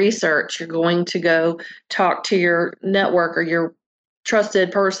do the research. You're going to go talk to your network or your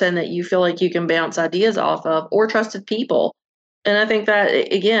trusted person that you feel like you can bounce ideas off of, or trusted people. And I think that,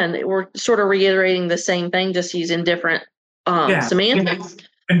 again, we're sort of reiterating the same thing, just using different semantics.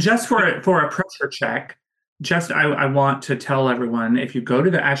 And just for a pressure check, I want to tell everyone, if you go to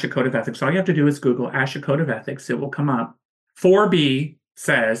the ASHA Code of Ethics, all you have to do is Google ASHA Code of Ethics. It will come up. 4B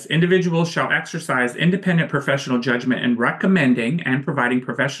says individuals shall exercise independent professional judgment in recommending and providing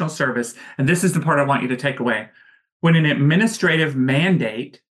professional service. And this is the part I want you to take away. When an administrative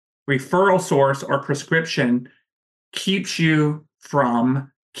mandate, referral source, or prescription keeps you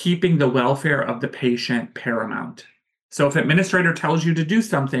from keeping the welfare of the patient paramount. So if administrator tells you to do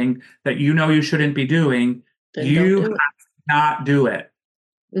something that you know you shouldn't be doing, Then you don't have do to not do it.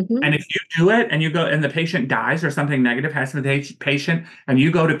 Mhm. And if you do it and you go and the patient dies or something negative happens to the patient and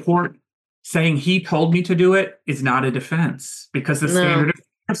you go to court saying he told me to do it is not a defense, because the No. standard of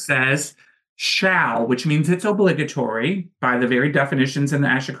care says shall, which means it's obligatory by the very definitions in the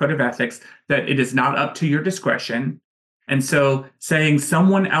ASHA Code of Ethics, that it is not up to your discretion. And so saying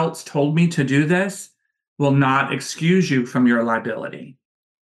someone else told me to do this will not excuse you from your liability.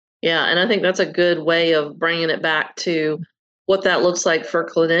 Yeah, and I think that's a good way of bringing it back to what that looks like for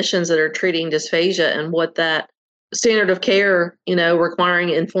clinicians that are treating dysphagia, and what that standard of care, requiring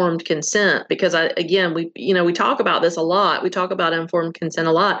informed consent. Because we talk about this a lot. We talk about informed consent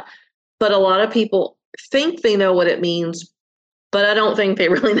a lot, but a lot of people think they know what it means, but I don't think they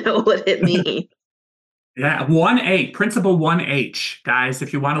really know what it means. Yeah, 1H, Principle 1H, guys,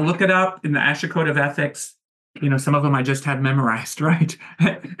 if you want to look it up in the ASHA Code of Ethics, some of them I just have memorized, right?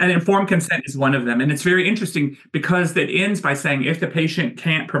 And informed consent is one of them. And it's very interesting because it ends by saying if the patient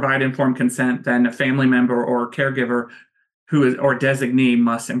can't provide informed consent, then a family member or caregiver or designee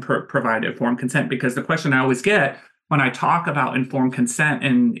must provide informed consent. Because the question I always get when I talk about informed consent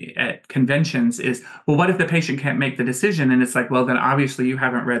at conventions is, well, what if the patient can't make the decision? And it's like, well, then obviously you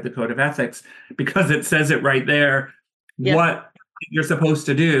haven't read the Code of Ethics, because it says it right there, what you're supposed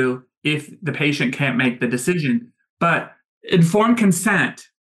to do if the patient can't make the decision. But informed consent,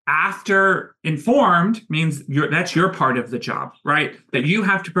 after informed, means that's your part of the job, right? That you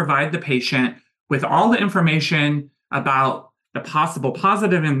have to provide the patient with all the information about the possible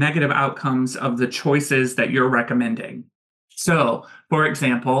positive and negative outcomes of the choices that you're recommending. So, for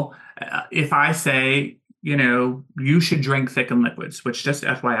example, if I say, you should drink thickened liquids, which, just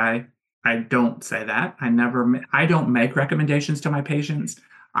FYI, I don't say that. I don't make recommendations to my patients.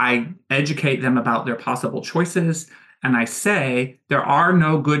 I educate them about their possible choices, and I say there are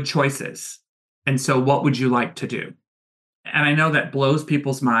no good choices. And so what would you like to do? And I know that blows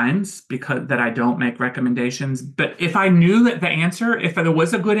people's minds because that I don't make recommendations. But if I knew that the answer, if there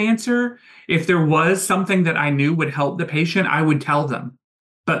was a good answer, if there was something that I knew would help the patient, I would tell them.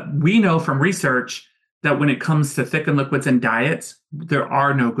 But we know from research that when it comes to thickened liquids and diets, there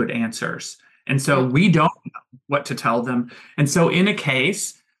are no good answers. And so we don't know what to tell them. And so in a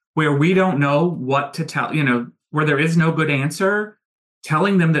case where we don't know what to tell, where there is no good answer,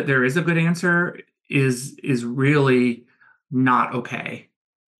 telling them that there is a good answer is really not okay.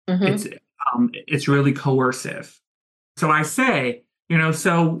 It's really coercive. So I say,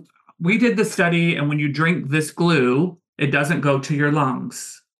 so we did the study, and when you drink this glue, it doesn't go to your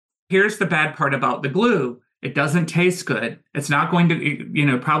lungs. Here's the bad part about the glue. It doesn't taste good. It's not going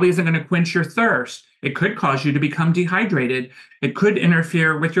to, probably isn't going to quench your thirst. It could cause you to become dehydrated. It could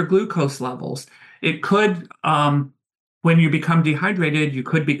interfere with your glucose levels. It could, when you become dehydrated, you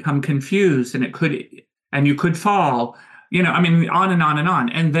could become confused, and you could fall. On and on and on.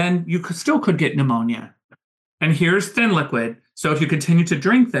 And then you still could get pneumonia. And here's thin liquid. So if you continue to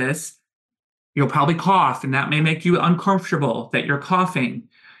drink this, you'll probably cough, and that may make you uncomfortable that you're coughing.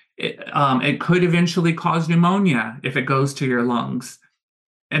 It could eventually cause pneumonia if it goes to your lungs,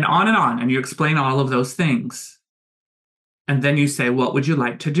 and on and on. And you explain all of those things. And then you say, what would you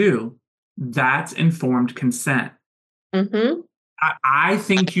like to do? That's informed consent. Mm-hmm. I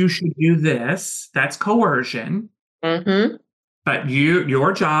think you should do this. That's coercion. Mm-hmm. But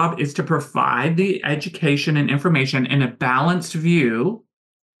your job is to provide the education and information in a balanced view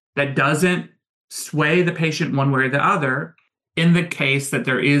that doesn't sway the patient one way or the other, in the case that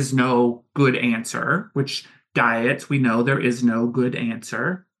there is no good answer, which diets, we know there is no good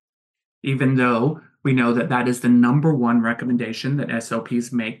answer, even though we know that that is the number one recommendation that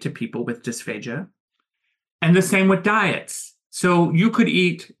SLPs make to people with dysphagia. And the same with diets. So you could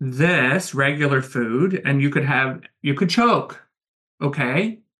eat this regular food and you could choke.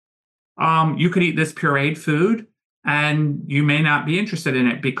 Okay. You could eat this pureed food and you may not be interested in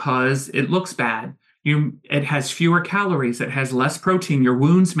it because it looks bad. It has fewer calories. It has less protein. Your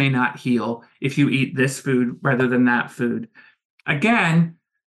wounds may not heal if you eat this food rather than that food. Again,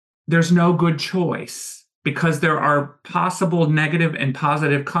 there's no good choice because there are possible negative and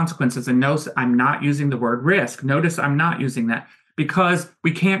positive consequences. And notice I'm not using the word risk. Notice I'm not using that because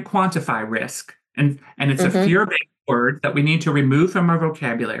we can't quantify risk. And it's a fear-based words that we need to remove from our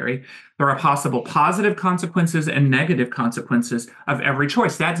vocabulary. There are possible positive consequences and negative consequences of every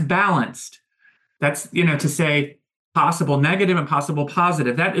choice. That's balanced. That's, to say possible negative and possible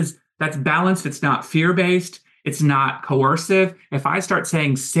positive. That's balanced. It's not fear-based. It's not coercive. If I start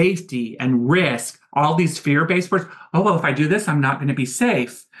saying safety and risk, all these fear-based words, oh, well, if I do this, I'm not going to be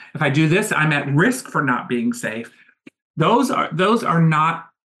safe. If I do this, I'm at risk for not being safe. Those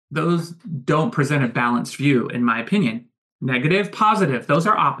don't present a balanced view, in my opinion. Negative, positive, those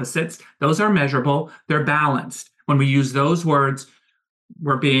are opposites. Those are measurable. They're balanced. When we use those words,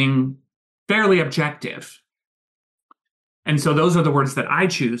 we're being fairly objective. And so those are the words that I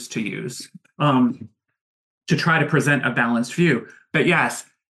choose to use to try to present a balanced view. But yes,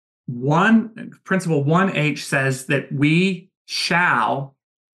 Principle 1H says that we shall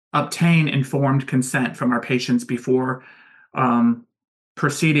obtain informed consent from our patients before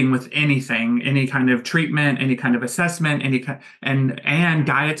proceeding with anything, any kind of treatment, any kind of assessment, and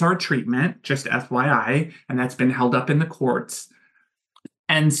diets are treatment, just FYI, and that's been held up in the courts.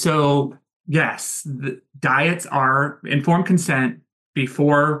 And so, yes, the diets are informed consent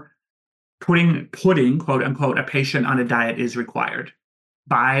before putting quote unquote a patient on a diet is required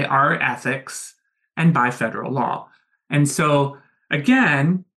by our ethics and by federal law. And so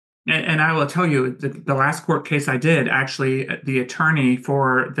again, and I will tell you, the last court case I did, actually, the attorney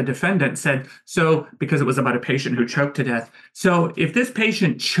for the defendant said, so because it was about a patient who choked to death. So if this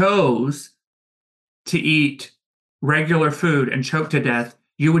patient chose to eat regular food and choke to death,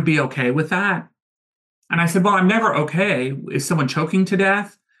 you would be okay with that? And I said, well, I'm never okay with someone choking to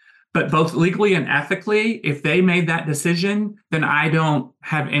death, but both legally and ethically, if they made that decision, then I don't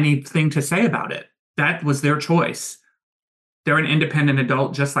have anything to say about it. That was their choice. They're an independent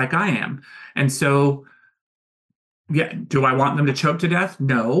adult just like I am. And so, yeah, do I want them to choke to death?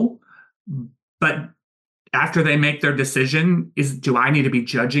 No. But after they make their decision, do I need to be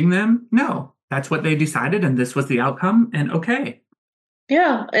judging them? No. That's what they decided, and this was the outcome, and okay.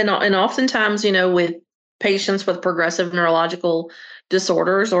 Yeah. And oftentimes, with patients with progressive neurological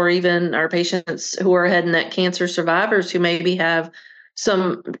disorders, or even our patients who are head and neck cancer survivors who maybe have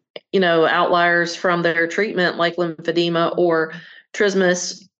some, outliers from their treatment, like lymphedema or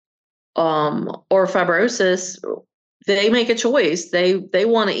trismus, or fibrosis, they make a choice. They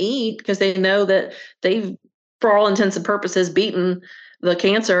want to eat because they know that they've, for all intents and purposes, beaten the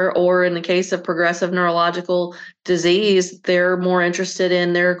cancer, or in the case of progressive neurological disease, they're more interested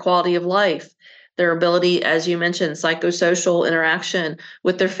in their quality of life, their ability, as you mentioned, psychosocial interaction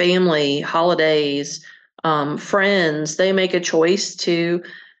with their family, holidays, friends. They make a choice to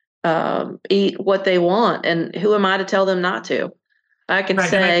eat what they want. And who am I to tell them not to? I can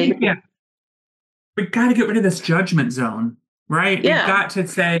say, we've got to get rid of this judgment zone, right? Yeah. We've got to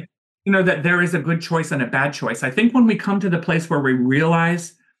say, that there is a good choice and a bad choice. I think when we come to the place where we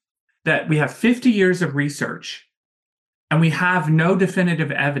realize that we have 50 years of research and we have no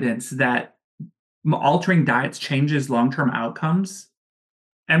definitive evidence that altering diets changes long-term outcomes,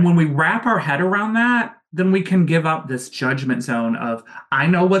 and when we wrap our head around that, then we can give up this judgment zone of, I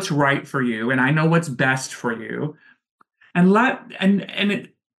know what's right for you and I know what's best for you, and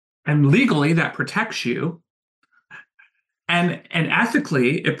legally that protects you. And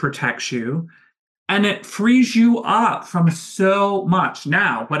ethically, it protects you, and it frees you up from so much.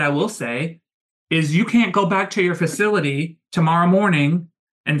 Now, what I will say is you can't go back to your facility tomorrow morning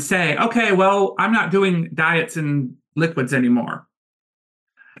and say, okay, well, I'm not doing diets and liquids anymore.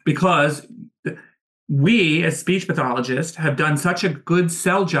 Because we, as speech pathologists, have done such a good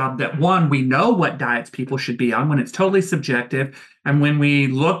sell job that, one, we know what diets people should be on when it's totally subjective. And when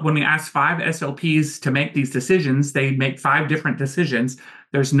we ask 5 SLPs to make these decisions, they make 5 different decisions.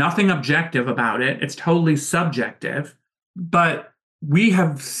 There's nothing objective about it. It's totally subjective. But we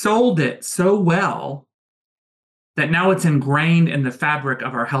have sold it so well that now it's ingrained in the fabric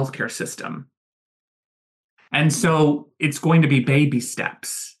of our healthcare system. And so it's going to be baby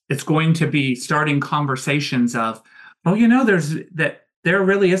steps. It's going to be starting conversations of, well, there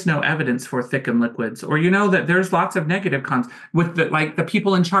really is no evidence for thickened liquids, or that there's lots of negative cons with the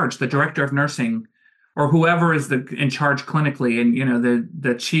people in charge, the director of nursing, or whoever is in charge clinically, and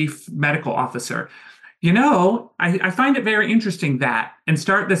the chief medical officer. I find it very interesting and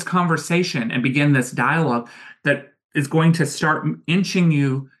start this conversation and begin this dialogue that is going to start inching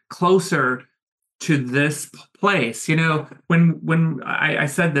you closer to this place. When I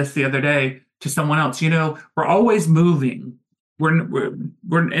said this the other day to someone else, we're always moving.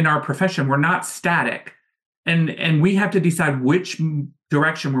 We're in our profession, we're not static. And we have to decide which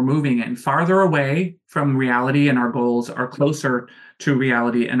direction we're moving in, farther away from reality and our goals, or closer to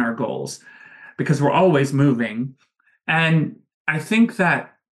reality and our goals, because we're always moving. And I think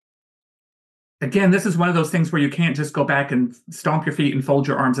that, again, this is one of those things where you can't just go back and stomp your feet and fold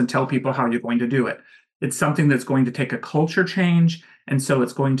your arms and tell people how you're going to do it. It's something that's going to take a culture change. And so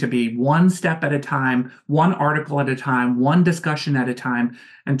it's going to be one step at a time, one article at a time, one discussion at a time,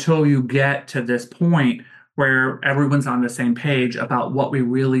 until you get to this point where everyone's on the same page about what we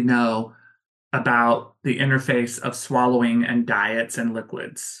really know about the interface of swallowing and diets and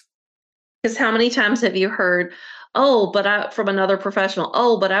liquids. Because how many times have you heard, from another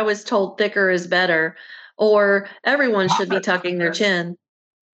professional, but I was told thicker is better, or everyone should be tucking their chin.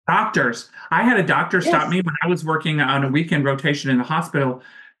 Doctors. I had a doctor stop Yes. me when I was working on a weekend rotation in the hospital.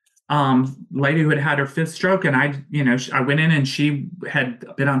 Lady who had her fifth stroke, and I went in and she had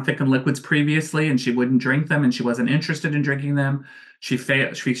been on thickened liquids previously, and she wouldn't drink them, and she wasn't interested in drinking them. She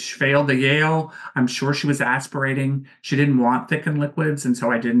failed the Yale. I'm sure she was aspirating. She didn't want thickened liquids, and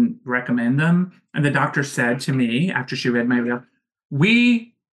so I didn't recommend them. And the doctor said to me after she read my review,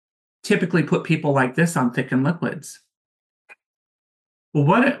 "We typically put people like this on thickened liquids." Well,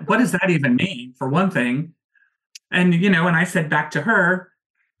 what does that even mean, for one thing? And and I said back to her,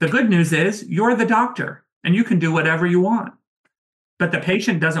 the good news is you're the doctor and you can do whatever you want. But the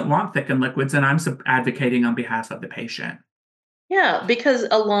patient doesn't want thickened liquids, and I'm advocating on behalf of the patient. Yeah, because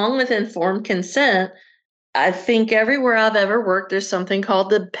along with informed consent, I think everywhere I've ever worked, there's something called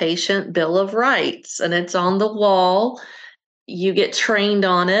the Patient Bill of Rights, and it's on the wall. You get trained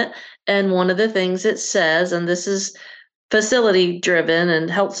on it. And one of the things it says, and this is facility driven and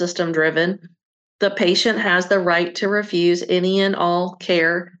health system driven, the patient has the right to refuse any and all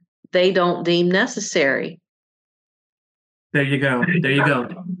care they don't deem necessary. There you go. There you go.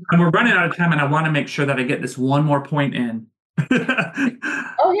 And we're running out of time, and I want to make sure that I get this one more point in.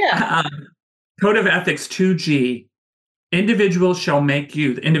 Oh, yeah. Code of Ethics 2G. Individuals,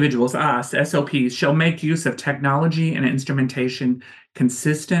 us, SLPs, shall make use of technology and instrumentation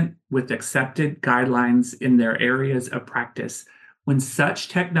consistent with accepted guidelines in their areas of practice. When such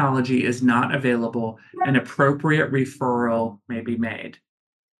technology is not available, an appropriate referral may be made.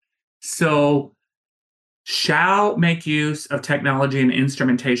 So, shall make use of technology and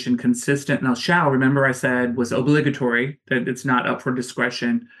instrumentation consistent. Now, shall, remember I said, was obligatory, that it's not up for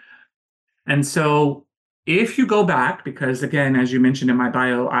discretion. And so if you go back, because again, as you mentioned in my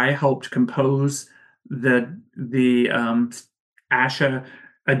bio, I helped compose the ASHA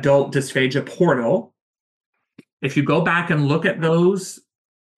adult dysphagia portal. If you go back and look at those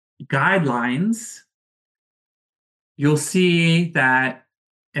guidelines, you'll see that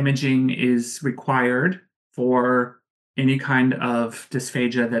imaging is required for any kind of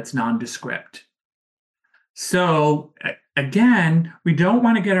dysphagia that's nondescript. So again, we don't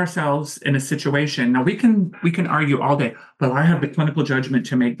want to get ourselves in a situation. Now we can argue all day, but I have the clinical judgment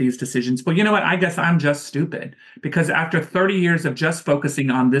to make these decisions. Well, you know what? I guess I'm just stupid, because after 30 years of just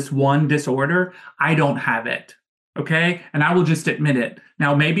focusing on this one disorder, I don't have it. Okay. And I will just admit it.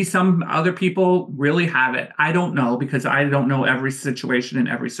 Now, maybe some other people really have it. I don't know, because I don't know every situation and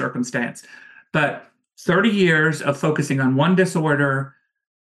every circumstance. But 30 years of focusing on one disorder,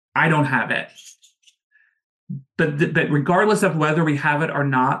 I don't have it. But regardless of whether we have it or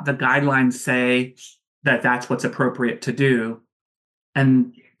not, the guidelines say that that's what's appropriate to do.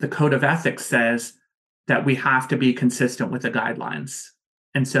 And the Code of Ethics says that we have to be consistent with the guidelines.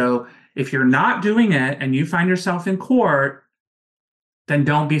 And so if you're not doing it and you find yourself in court, then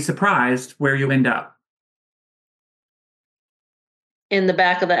don't be surprised where you end up. In the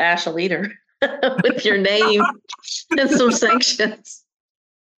back of the ASHA leader with your name and some sanctions.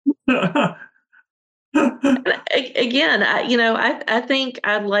 Again, I think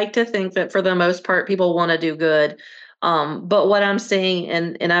I'd like to think that for the most part, people want to do good. But what I'm saying,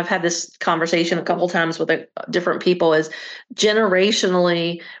 and I've had this conversation a couple times with different people, is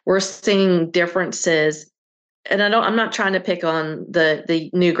generationally, we're seeing differences. And I'm not trying to pick on the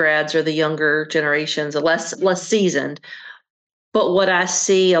new grads or the younger generations, the less seasoned. But what I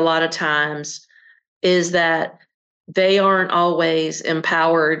see a lot of times is that they aren't always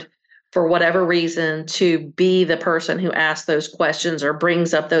empowered, for whatever reason, to be the person who asks those questions or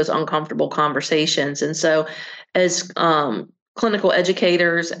brings up those uncomfortable conversations. And so as clinical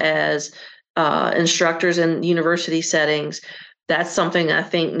educators, as instructors in university settings, that's something I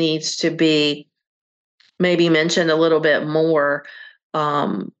think needs to be maybe mentioned a little bit more,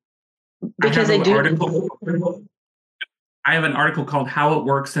 because they do. I have an article called How It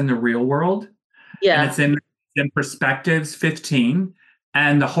Works in the Real World. Yeah. And it's in Perspectives 15.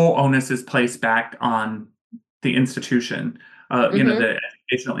 And the whole onus is placed back on the institution, the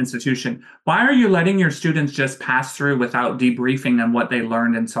educational institution. Why are you letting your students just pass through without debriefing on what they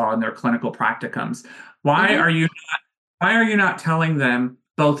learned and saw in their clinical practicums? Why are you not Why are you not telling them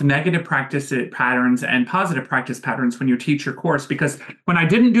both negative practice patterns and positive practice patterns when you teach your course? Because when I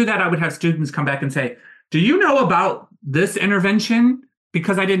didn't do that, I would have students come back and say, do you know about this intervention?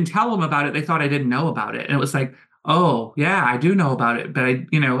 Because I didn't tell them about it. They thought I didn't know about it. And it was like, oh, yeah, I do know about it. But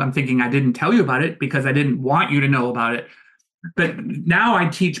I'm thinking I didn't tell you about it because I didn't want you to know about it. But now I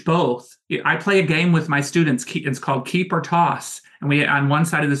teach both. I play a game with my students. It's called Keep or Toss. And we, on one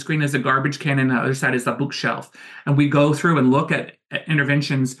side of the screen is a garbage can, and the other side is a bookshelf. And we go through and look at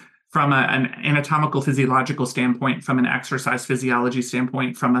interventions from an anatomical physiological standpoint, from an exercise physiology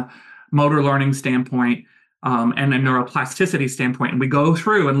standpoint, from a motor learning standpoint, and a neuroplasticity standpoint. And we go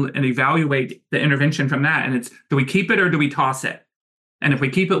through and evaluate the intervention from that. And it's, do we keep it or do we toss it? And if we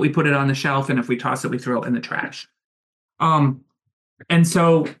keep it, we put it on the shelf. And if we toss it, we throw it in the trash. And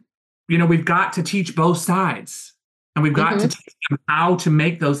so, we've got to teach both sides, and we've got to teach them how to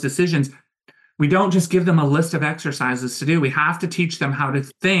make those decisions. We don't just give them a list of exercises to do. We have to teach them how to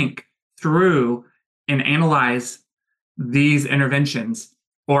think through and analyze these interventions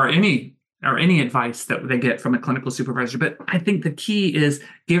or any advice that they get from a clinical supervisor. But I think the key is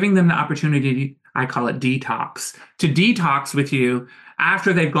giving them the opportunity, I call it detox, to detox with you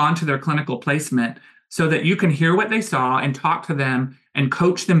after they've gone to their clinical placement, so that you can hear what they saw and talk to them and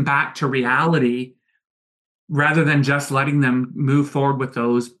coach them back to reality, rather than just letting them move forward with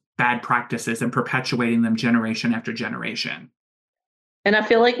those bad practices and perpetuating them generation after generation. And I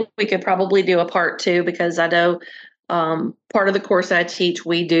feel like we could probably do a part two, because I know part of the course I teach,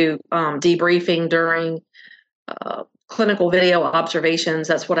 we do debriefing during clinical video observations.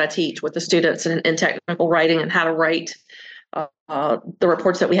 That's what I teach with the students in technical writing and how to write the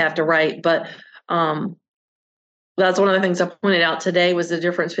reports that we have to write. But that's one of the things I pointed out today, was the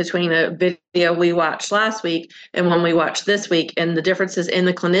difference between a video we watched last week and one we watched this week, and the differences in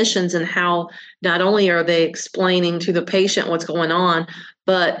the clinicians and how not only are they explaining to the patient what's going on,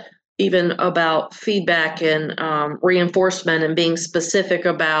 but even about feedback and reinforcement, and being specific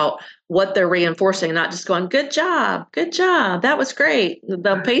about what they're reinforcing, not just going, good job, that was great.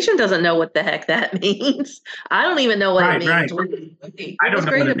 The patient doesn't know what the heck that means. I don't even know what it means. Right. I don't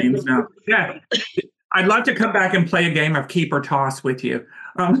know what it means now. Yeah. I'd love to come back and play a game of keep or toss with you.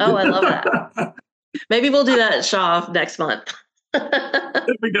 Oh, I love that. Maybe we'll do that at Shaw next month. There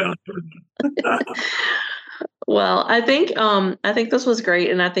we go. Well, I think this was great,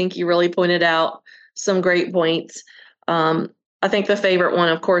 and I think you really pointed out some great points. I think the favorite one,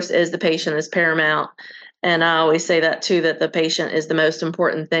 of course, is the patient is paramount, and I always say that too, that the patient is the most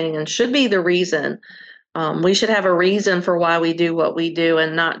important thing and should be the reason. We should have a reason for why we do what we do,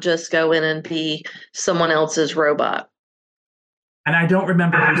 and not just go in and be someone else's robot. And I don't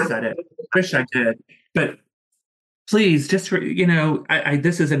remember who said it. I wish I did. But please, just for,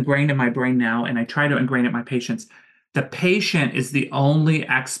 this is ingrained in my brain now, and I try to ingrain it in my patients. The patient is the only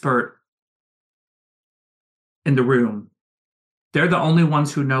expert in the room. They're the only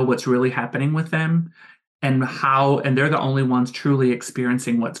ones who know what's really happening with them and they're the only ones truly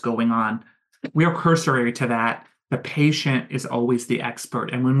experiencing what's going on. We are cursory to that. The patient is always the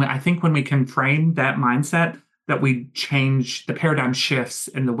expert. And I think when we can frame that mindset, that we change, the paradigm shifts,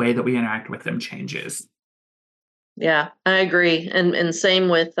 and the way that we interact with them changes. Yeah, I agree. And same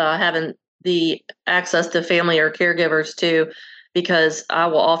with having the access to family or caregivers too, because I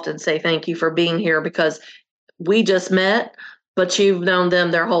will often say thank you for being here, because we just met, but you've known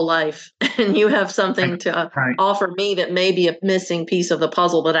them their whole life, and you have something to offer me that may be a missing piece of the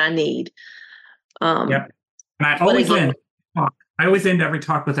puzzle that I need. Yep. And I always end every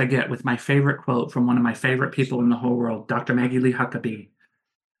talk with my favorite quote from one of my favorite people in the whole world, Dr. Maggie Lee Huckabee.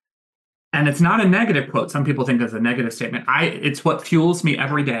 And it's not a negative quote. Some people think it's a negative statement. It's what fuels me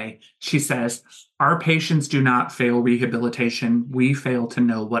every day. She says, our patients do not fail rehabilitation. We fail to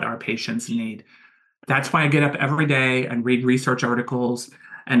know what our patients need. That's why I get up every day and read research articles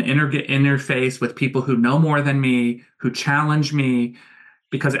and interface with people who know more than me, who challenge me,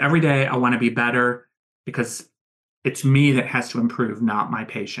 because every day I want to be better, because it's me that has to improve, not my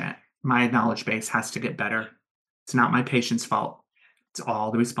patient. My knowledge base has to get better. It's not my patient's fault. It's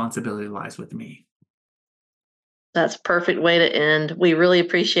all the responsibility lies with me. That's a perfect way to end. We really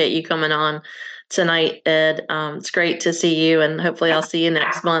appreciate you coming on tonight, Ed. It's great to see you, and hopefully I'll see you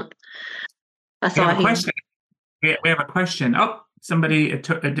next month. We have a question. Oh, somebody, it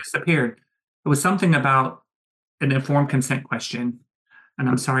disappeared. It was something about an informed consent question, and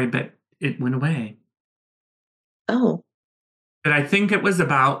I'm sorry, but it went away. Oh. But I think it was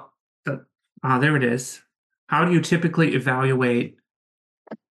about there it is. How do you typically evaluate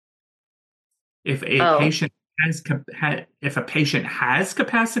if a patient has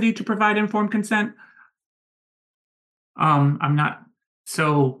capacity to provide informed consent? I'm not.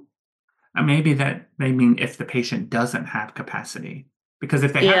 So maybe that may mean if the patient doesn't have capacity, because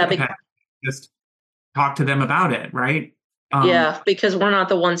if they have capacity, just talk to them about it, right? Because we're not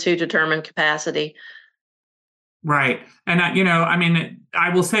the ones who determine capacity. Right. And I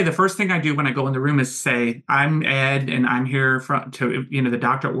will say the first thing I do when I go in the room is say, I'm Ed and I'm here the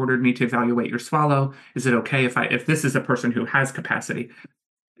doctor ordered me to evaluate your swallow. Is it okay if this is a person who has capacity,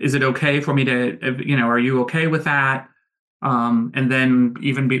 is it okay for me to, are you okay with that? And then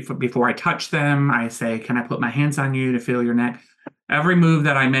even before I touch them, I say, can I put my hands on you to feel your neck? Every move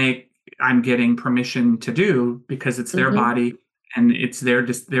that I make, I'm getting permission to do because it's their body and it's their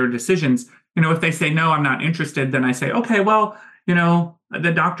decisions. If they say, no, I'm not interested, then I say, okay, well,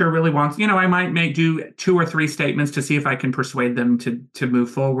 the doctor really wants, I might do 2 or 3 statements to see if I can persuade them to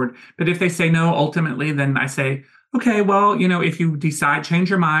move forward. But if they say no, ultimately, then I say, okay, well, if you decide, change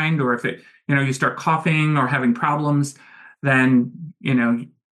your mind, or if you start coughing or having problems, then,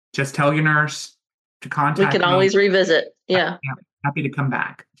 just tell your nurse to contact me. We can always revisit. Yeah. Happy to come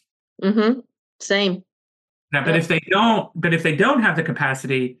back. Same. Yeah, but if they don't have the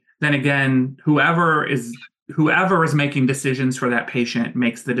capacity, then again, whoever is making decisions for that patient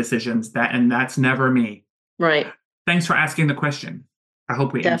makes the decisions, and that's never me. Right. Thanks for asking the question. I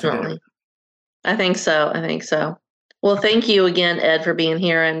hope we answered it. I think so. Well, thank you again, Ed, for being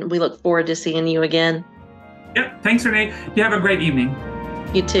here, and we look forward to seeing you again. Yep. Thanks, Renee. You have a great evening.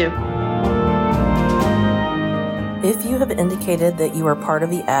 You too. If you have indicated that you are part of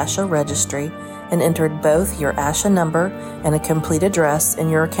the ASHA registry and entered both your ASHA number and a complete address in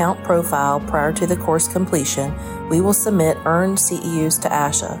your account profile prior to the course completion, we will submit earned CEUs to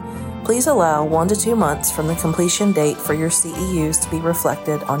ASHA. Please allow 1 to 2 months from the completion date for your CEUs to be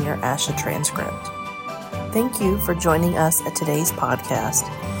reflected on your ASHA transcript. Thank you for joining us at today's podcast.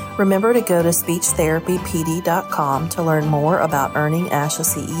 Remember to go to speechtherapypd.com to learn more about earning ASHA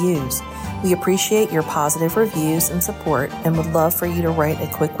CEUs. We appreciate your positive reviews and support and would love for you to write a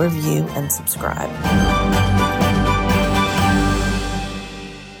quick review and subscribe.